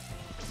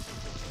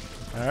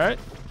 All right.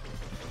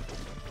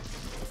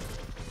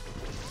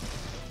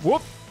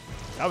 Whoop.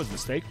 That was a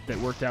mistake. That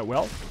worked out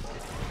well.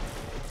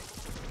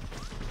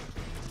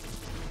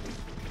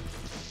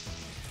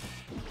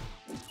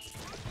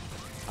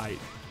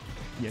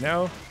 You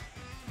know...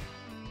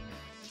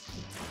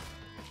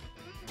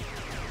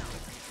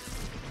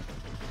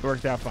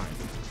 worked out fine.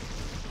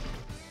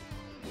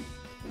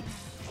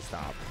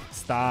 Stop.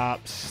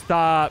 Stop.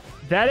 Stop.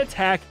 That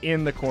attack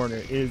in the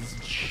corner is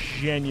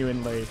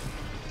genuinely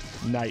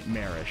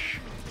nightmarish.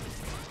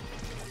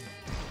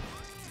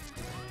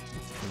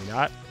 Maybe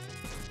not.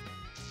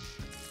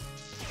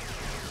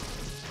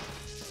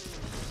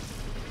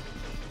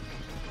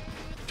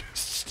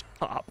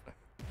 Stop.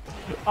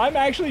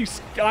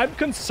 I'm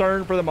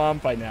concerned for the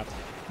mom fight now.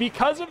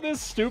 Because of this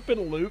stupid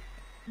loop,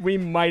 we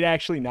might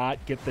actually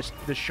not get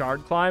the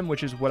shard climb,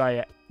 which is what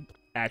I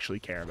actually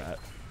care about.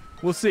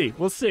 We'll see.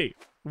 We'll see.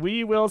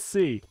 We will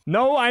see.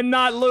 No, I'm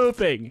not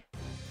looping.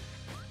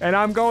 And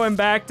I'm going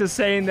back to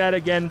saying that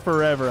again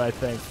forever, I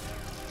think.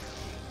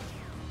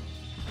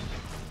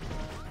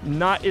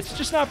 It's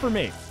just not for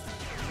me.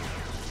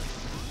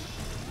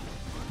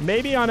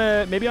 Maybe on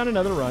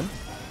another run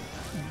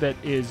that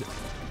is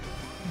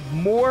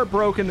more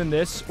broken than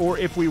this, or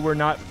if we were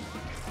not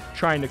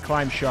trying to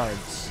climb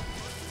shards,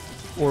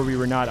 or we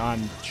were not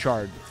on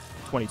shard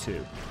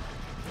 22.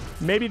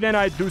 Maybe then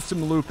I'd do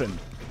some looping.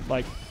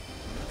 Like,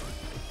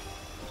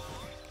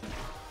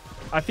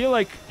 I feel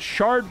like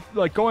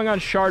going on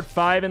shard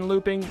 5 and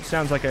looping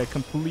sounds like a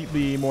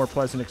completely more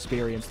pleasant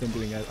experience than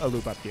doing a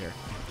loop up here.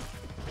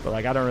 But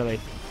like,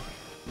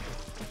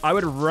 I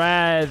would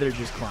rather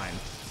just climb.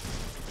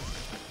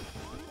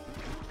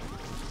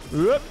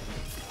 Whoop.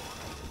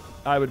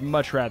 I would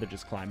much rather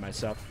just climb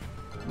myself.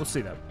 We'll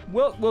see though.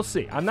 We'll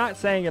see. I'm not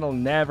saying it'll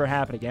never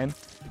happen again.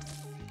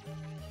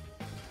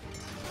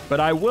 But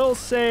I will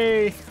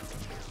say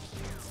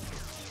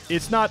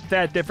it's not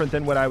that different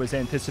than what I was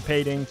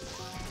anticipating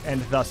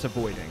and thus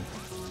avoiding.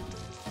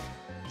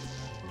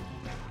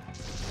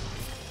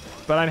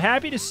 But I'm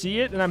happy to see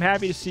it, and I'm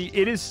happy to see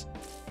it is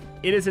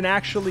an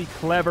actually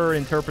clever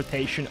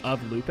interpretation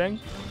of looping.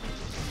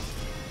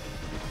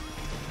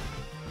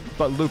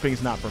 But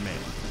looping's not for me.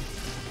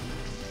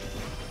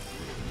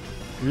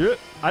 Yeah,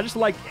 I just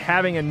like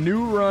having a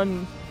new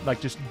run, like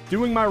just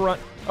doing my run.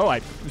 Oh,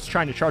 I was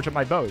trying to charge up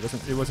my bow. It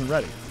wasn't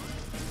ready.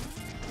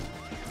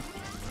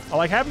 I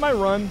like having my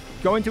run,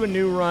 going to a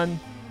new run,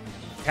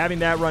 having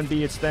that run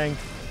be its thing,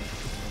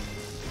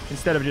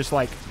 instead of just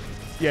like,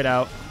 you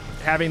know,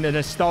 having the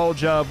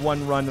nostalgia of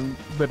one run and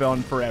live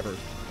on forever.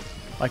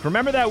 Like,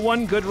 remember that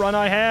one good run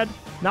I had?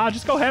 Nah,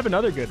 just go have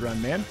another good run,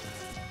 man.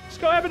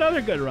 Just go have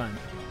another good run.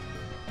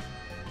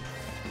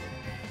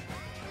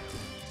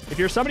 If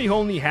you're somebody who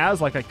only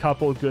has like a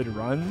couple good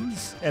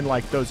runs, and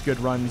like those good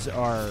runs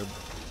are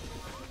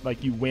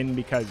like you win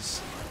because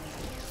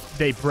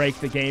they break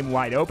the game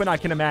wide open, I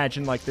can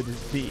imagine like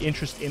the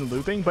interest in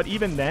looping. But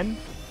even then,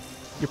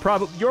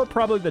 you're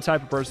probably the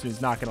type of person who's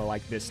not gonna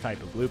like this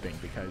type of looping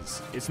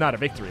because it's not a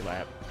victory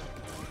lap.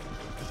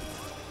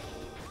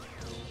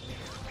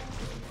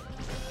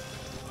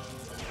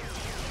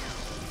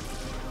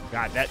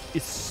 God, that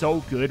is so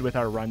good with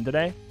our run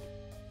today.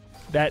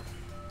 That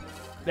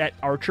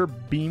Archer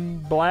Beam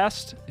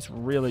Blast is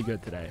really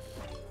good today.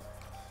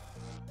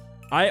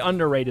 I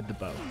underrated the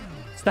bow.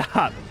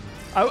 Stop.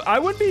 I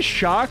wouldn't be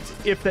shocked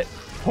if that...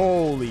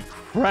 Holy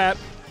crap.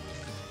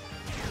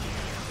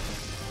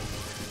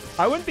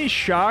 I wouldn't be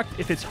shocked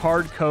if it's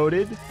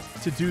hard-coded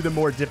to do the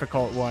more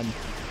difficult one.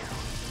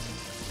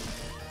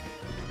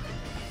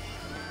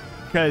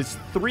 Because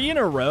 3 in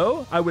a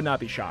row, I would not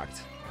be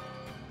shocked.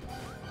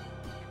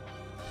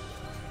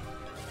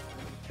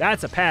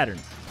 That's a pattern.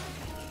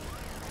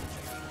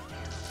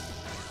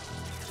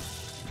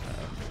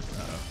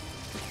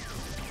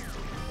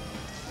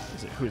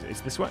 Who is it?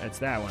 Is this one? It's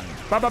that one.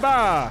 Ba ba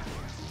ba!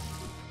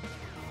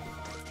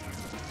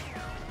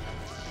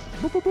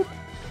 Boop boop boop.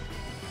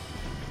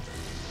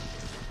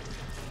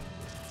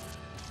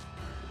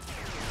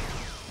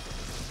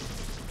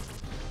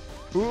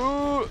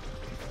 Ooh!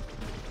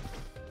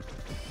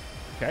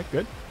 Okay,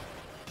 good.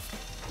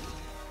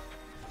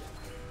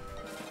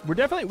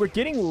 We're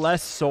getting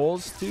less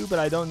souls too, but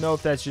I don't know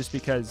if that's just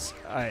because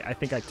I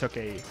think I took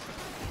a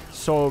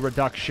soul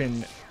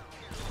reduction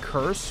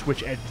curse,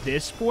 which at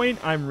this point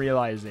I'm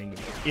realizing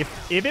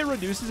if it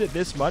reduces it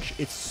this much,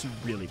 it's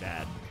really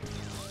bad.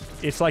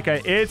 It's like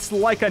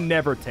a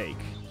never take,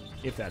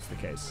 if that's the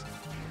case.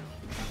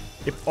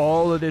 If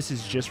all of this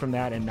is just from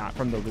that and not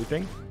from the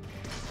looping.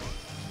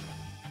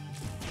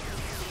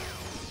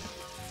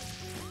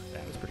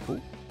 That was pretty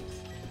cool.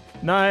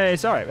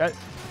 Nice. All right.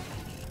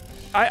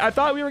 I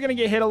thought we were going to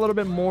get hit a little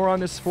bit more on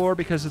this floor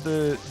because of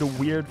the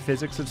weird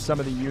physics of some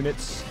of the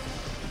units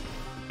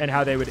and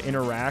how they would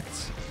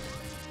interact.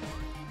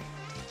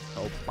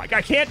 Oh my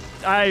God,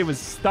 I was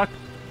stuck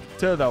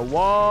to the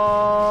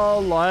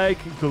wall like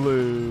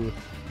glue.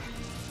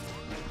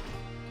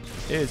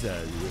 It is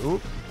a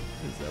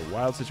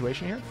wild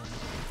situation here.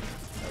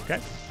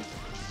 Okay.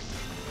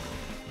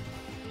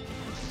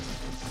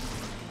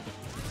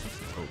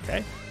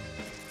 Okay.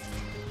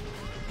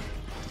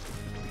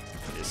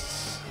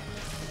 This.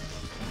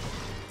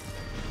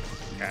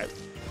 Okay.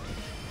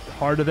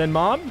 Harder than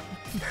mom?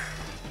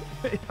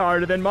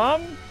 Harder than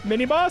mom?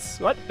 Mini boss?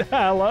 What?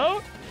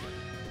 Hello?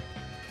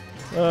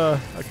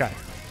 Okay.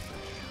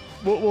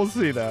 We'll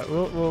see that.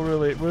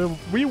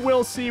 We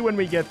will see when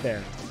we get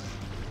there.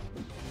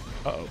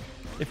 Uh-oh.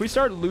 If we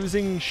start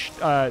losing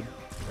or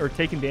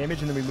taking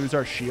damage and then we lose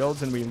our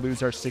shields and we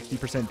lose our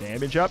 60%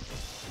 damage up.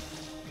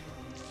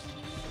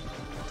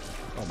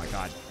 Oh my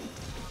God.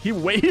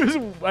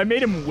 I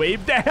made him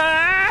wave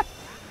dash.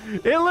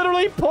 It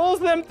literally pulls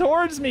them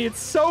towards me.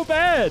 It's so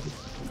bad.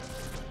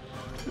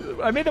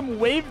 I made them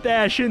wave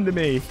dash into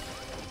me.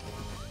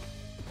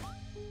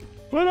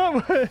 What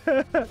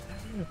up?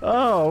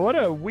 Oh,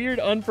 what a weird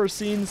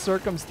unforeseen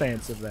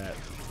circumstance of that.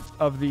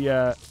 Of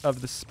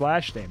the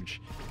splash damage.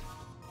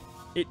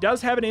 It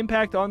does have an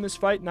impact on this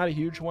fight, not a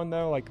huge one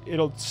though. Like,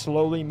 it'll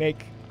slowly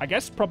make I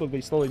guess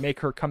probably slowly make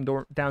her come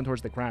down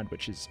towards the ground,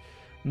 which is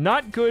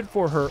not good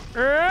for her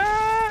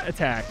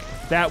attack.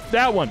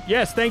 That one.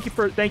 Yes, thank you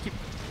for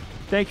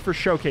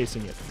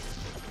showcasing it.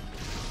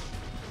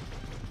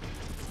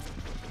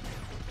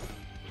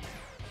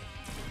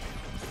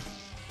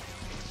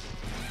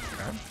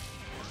 Okay.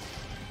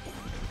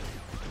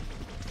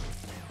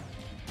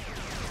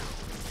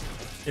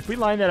 If we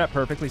line that up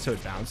perfectly so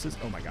it bounces,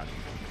 oh my god.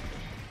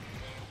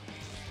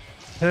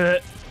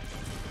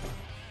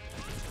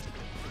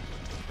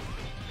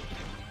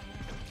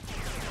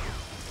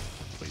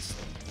 Please.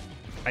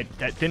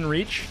 That didn't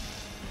reach.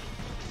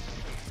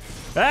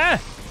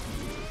 Ah!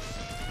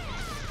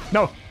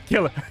 No!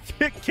 Kill it.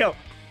 Kill.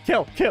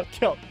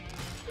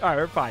 Alright,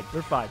 we're fine.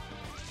 We're fine.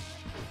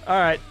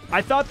 Alright.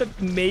 I thought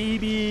that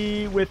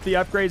maybe with the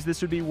upgrades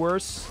this would be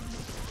worse.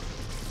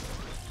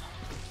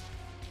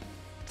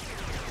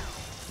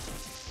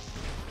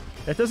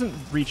 That doesn't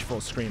reach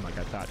full screen like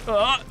I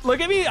thought. Look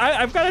at me!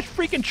 I've got a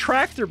freaking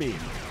tractor beam.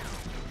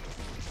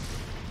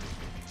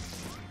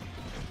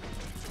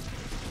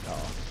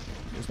 Oh,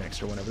 there's an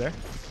extra one over there.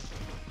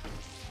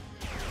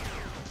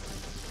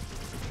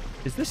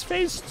 Is this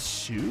phase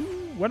 2?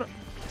 What?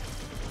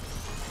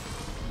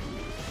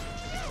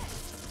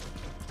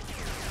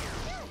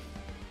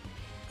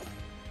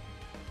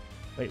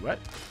 Wait, what?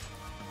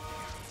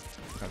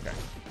 Okay.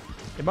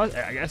 It must.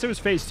 I guess it was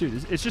phase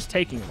 2. It's just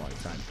taking a long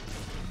time.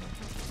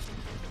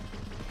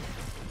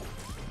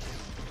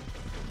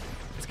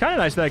 It's kind of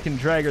nice that I can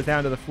drag her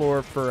down to the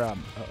floor for about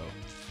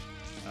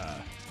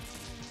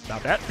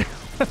that.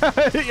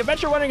 I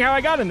bet you're wondering how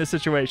I got in this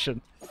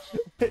situation.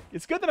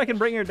 It's good that I can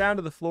bring her down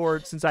to the floor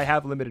since I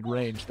have limited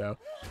range, though.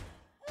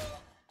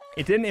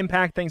 It didn't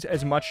impact things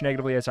as much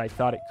negatively as I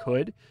thought it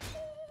could.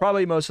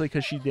 Probably mostly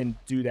because she didn't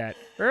do that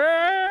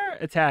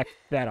attack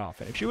that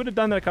often. If she would have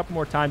done that a couple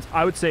more times,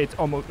 I would say it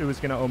was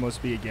going to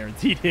almost be a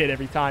guaranteed hit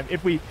every time.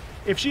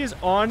 If she is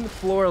on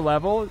floor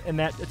level and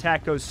that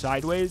attack goes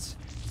sideways,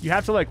 you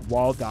have to like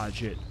wall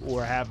dodge it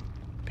or have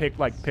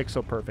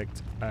pixel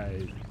perfect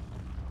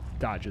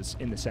dodges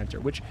in the center,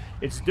 which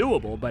it's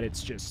doable, but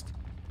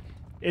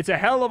it's a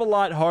hell of a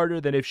lot harder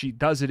than if she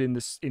does it in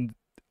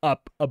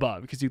up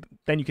above, because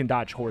then you can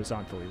dodge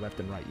horizontally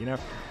left and right, you know?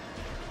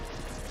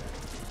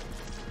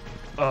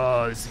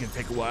 Oh, this is gonna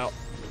take a while.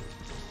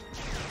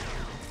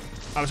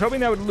 I was hoping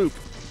that would loop.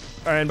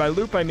 And by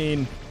loop I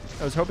mean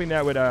I was hoping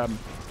that would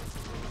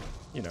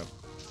you know.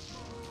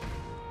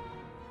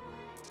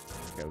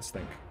 Okay, let's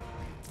think.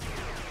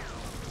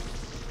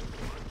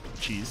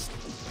 Cheese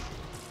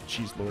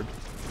lord.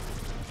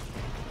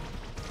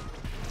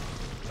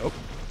 Nope.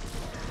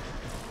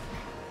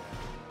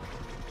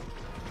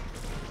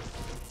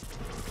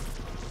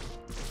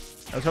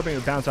 I was hoping it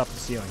would bounce off the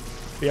ceiling.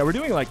 But yeah, we're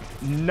doing like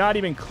not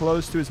even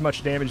close to as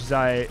much damage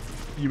as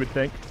you would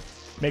think.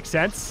 Makes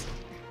sense.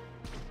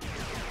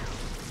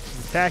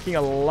 She's attacking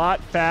a lot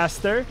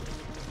faster.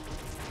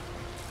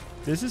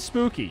 This is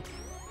spooky.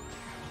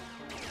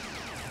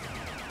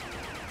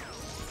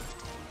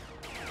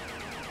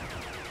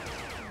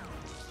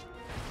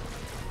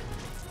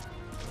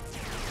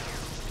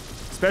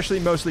 Especially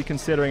mostly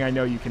considering I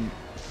know you can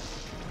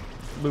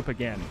loop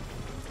again.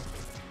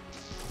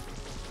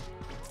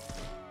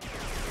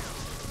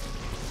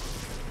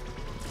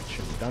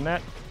 Done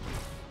that.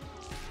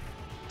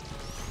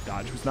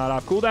 Dodge was not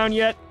off cooldown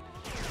yet.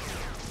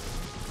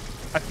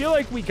 I feel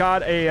like we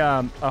got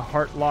a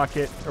heart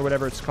locket or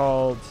whatever it's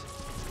called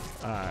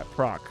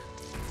proc.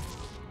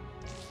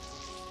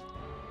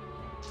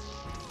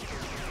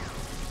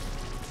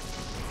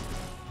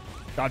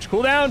 Dodge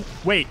cooldown.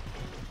 Wait.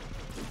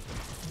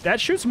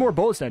 That shoots more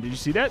bullets now. Did you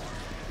see that?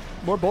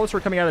 More bullets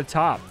were coming out of the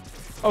top.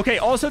 Okay,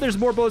 also there's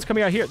more bullets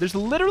coming out here. There's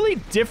literally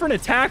different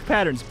attack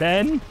patterns,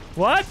 Ben.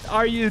 What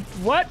are you...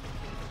 What?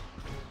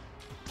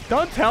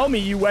 Don't tell me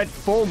you went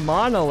full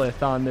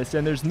monolith on this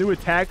and there's new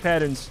attack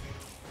patterns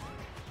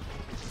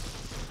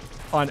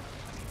on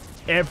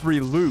every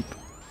loop.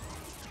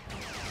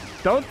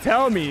 Don't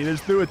tell me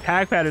there's new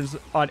attack patterns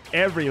on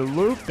every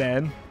loop,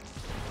 then.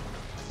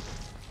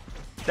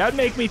 That'd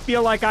make me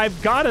feel like I've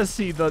gotta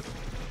see the...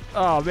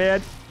 Oh,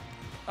 man.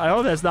 I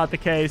hope that's not the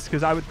case,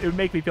 because it would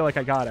make me feel like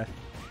I gotta.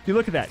 You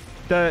look at that.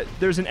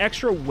 There's an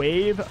extra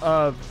wave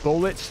of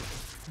bullets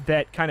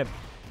that kind of...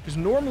 Because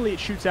normally it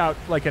shoots out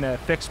like in a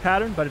fixed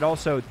pattern, but it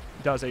also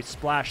does a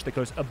splash that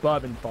goes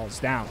above and falls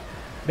down.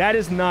 That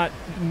is not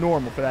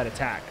normal for that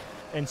attack.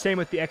 And same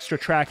with the extra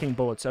tracking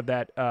bullets of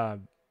that,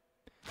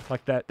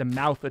 like the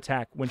mouth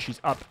attack when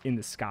she's up in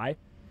the sky.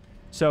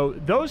 So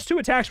those two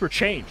attacks were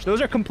changed.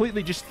 Those are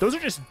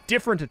just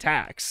different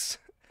attacks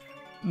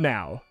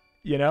now,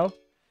 you know?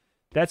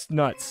 That's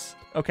nuts.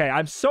 Okay,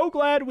 I'm so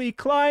glad we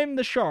climbed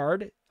the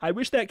shard. I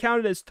wish that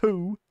counted as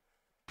 2.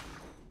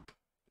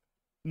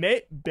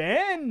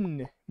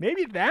 Ben,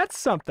 maybe that's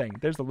something.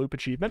 There's the loop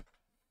achievement.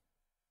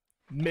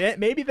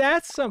 Maybe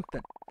that's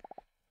something.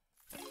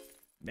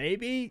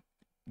 Maybe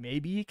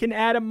you can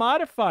add a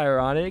modifier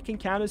on it. It can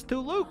count as 2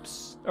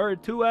 loops or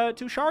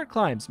 2 shard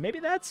climbs.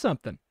 Maybe that's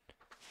something.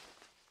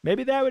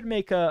 Maybe that would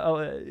make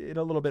it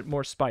a little bit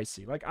more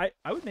spicy. Like, I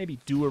would maybe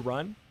do a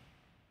run,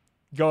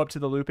 go up to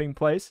the looping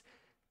place,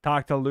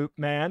 talk to Loop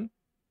Man,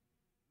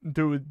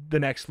 do the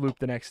next loop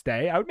the next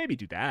day. I would maybe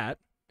do that.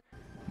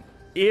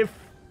 If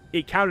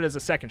it counted as a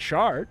second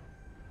shard.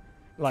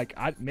 Like,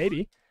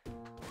 maybe.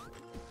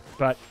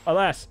 But,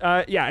 alas.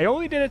 Yeah, I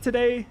only did it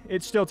today.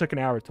 It still took an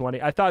hour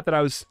 20. I thought that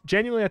I was...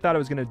 Genuinely, I thought I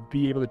was going to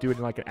be able to do it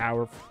in like an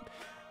hour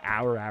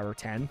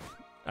 10.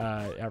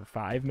 Hour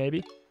 5,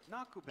 maybe.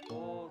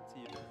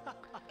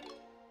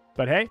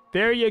 But hey,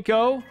 there you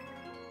go.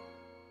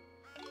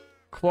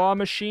 Claw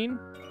machine.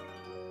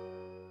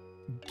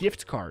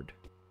 Gift card.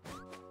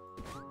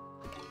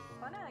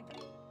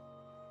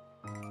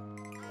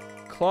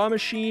 Claw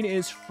machine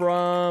is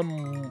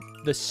from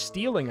the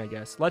stealing, I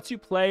guess. Lets you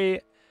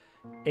play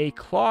a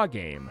claw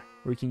game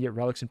where you can get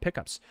relics and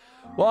pickups.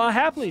 Well, I'll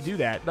happily do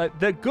that. But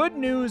the good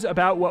news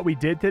about what we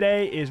did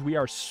today is we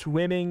are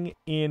swimming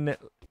in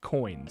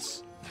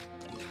coins.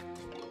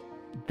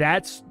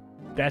 That's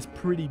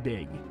pretty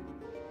big.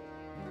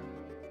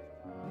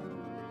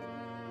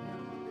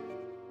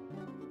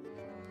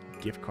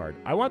 Gift card.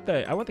 I want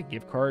the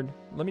gift card.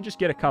 Let me just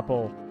get a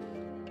couple.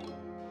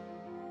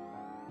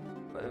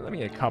 Let me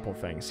get a couple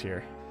things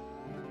here.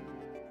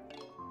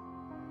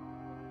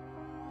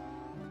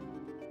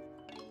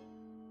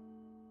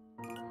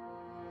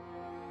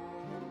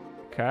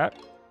 Okay.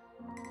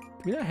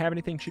 Do we not have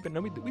anything cheaper?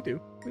 No, we do.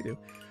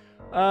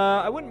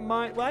 I wouldn't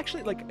mind. Well,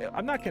 actually, like,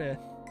 I'm not gonna.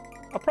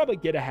 I'll probably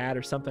get a hat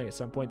or something at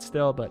some point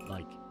still, but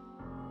like,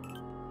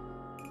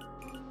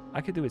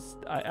 I could do it.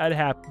 I'd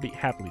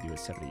happily do a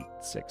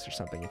 76 or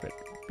something if it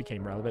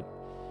became relevant.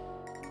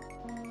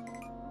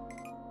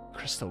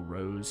 Crystal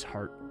Rose,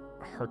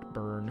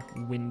 Heartburn,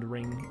 Wind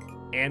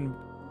Ring, and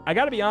I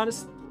gotta be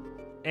honest,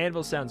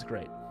 Anvil sounds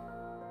great.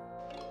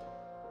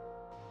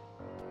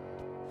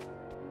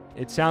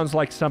 It sounds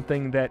like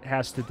something that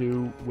has to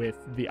do with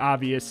the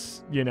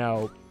obvious, you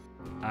know,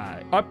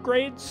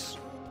 upgrades.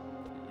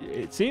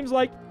 It seems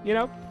like, you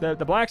know,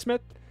 the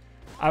blacksmith,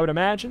 I would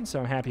imagine, so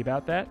I'm happy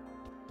about that.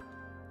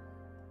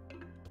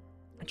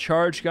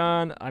 Charge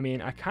gun, I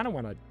mean, I kind of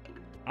want to,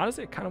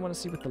 honestly, I kind of want to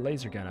see what the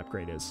laser gun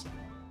upgrade is.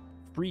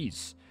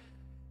 Freeze.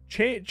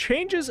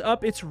 Changes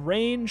up its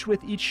range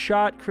with each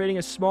shot, creating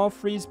a small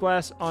freeze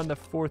blast on the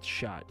 4th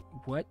shot.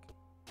 What?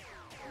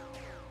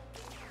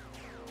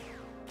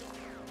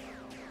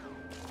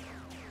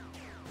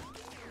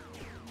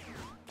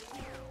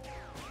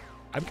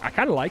 I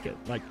kind of like it.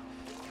 Like,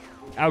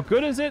 how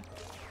good is it?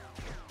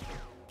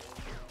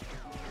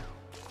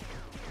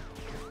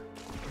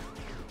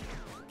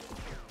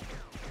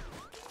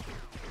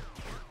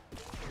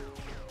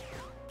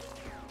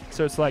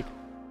 So it's like,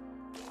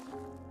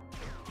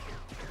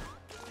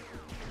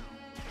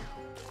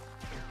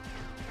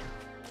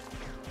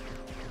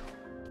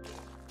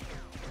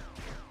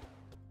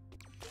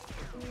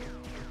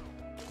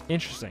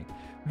 interesting.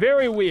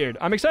 Very weird.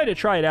 I'm excited to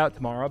try it out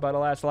tomorrow, but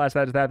alas,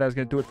 that's going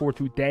to do it for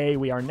today.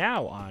 We are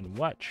now on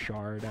what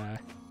shard?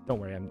 Don't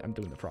worry, I'm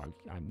doing the frog.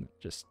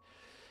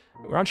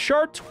 We're on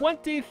shard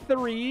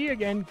 23.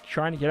 Again,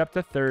 trying to get up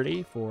to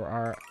 30 for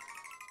our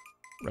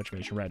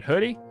Retribution Red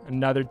hoodie.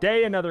 Another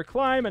day, another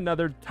climb,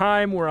 another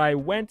time where I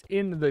went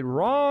in the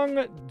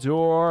wrong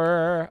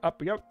door. Up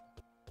we go.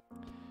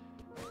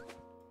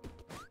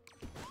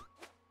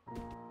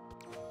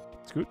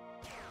 It's good.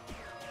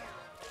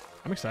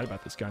 I'm excited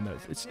about this gun, though.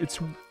 It's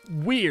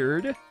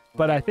weird,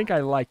 but I think I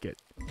like it.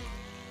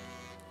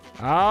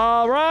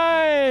 All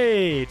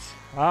right.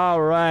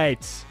 All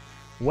right.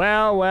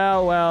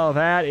 Well,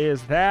 that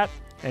is that.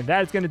 And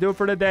that's going to do it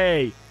for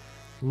today.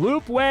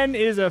 Loop when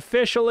is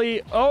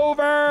officially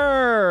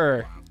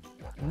over.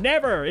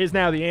 Never is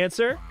now the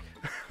answer.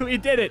 We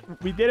did it.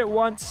 We did it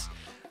once.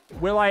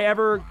 Will I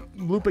ever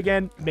loop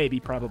again? Maybe,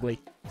 probably,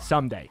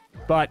 someday.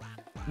 But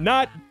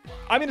not,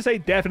 I'm going to say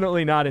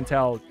definitely not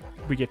until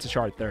we get to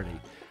shard 30.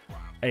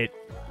 I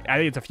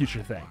think it's a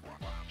future thing.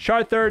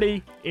 Shard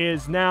 30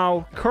 is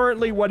now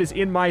currently what is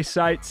in my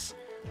sights.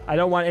 I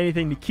don't want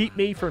anything to keep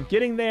me from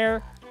getting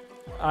there.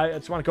 I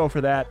just want to go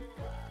for that.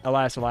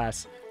 Alas,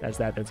 that's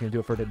that. That's going to do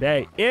it for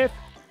today. If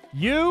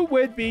you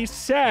would be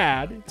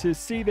sad to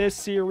see this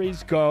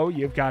series go,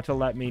 you've got to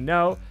let me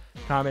know.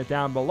 Comment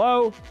down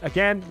below.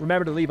 Again,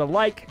 remember to leave a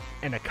like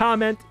and a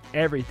comment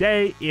every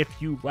day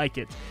if you like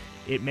it.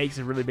 It makes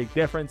a really big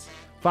difference.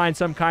 Find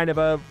some kind of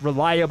a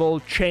reliable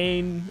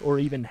chain or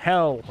even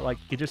hell. Like,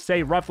 you just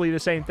say roughly the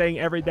same thing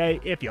every day.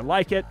 If you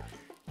like it,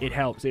 it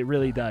helps. It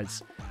really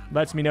does.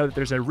 Lets me know that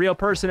there's a real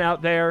person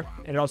out there,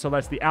 and it also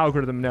lets the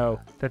algorithm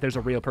know that there's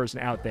a real person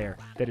out there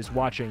that is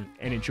watching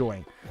and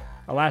enjoying.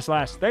 Alas,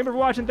 thank you for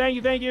watching.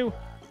 Thank you.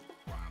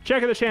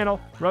 Check out the channel.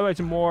 Roguelites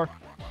and more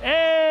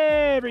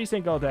every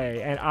single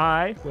day, and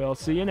I will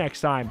see you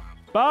next time.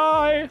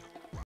 Bye!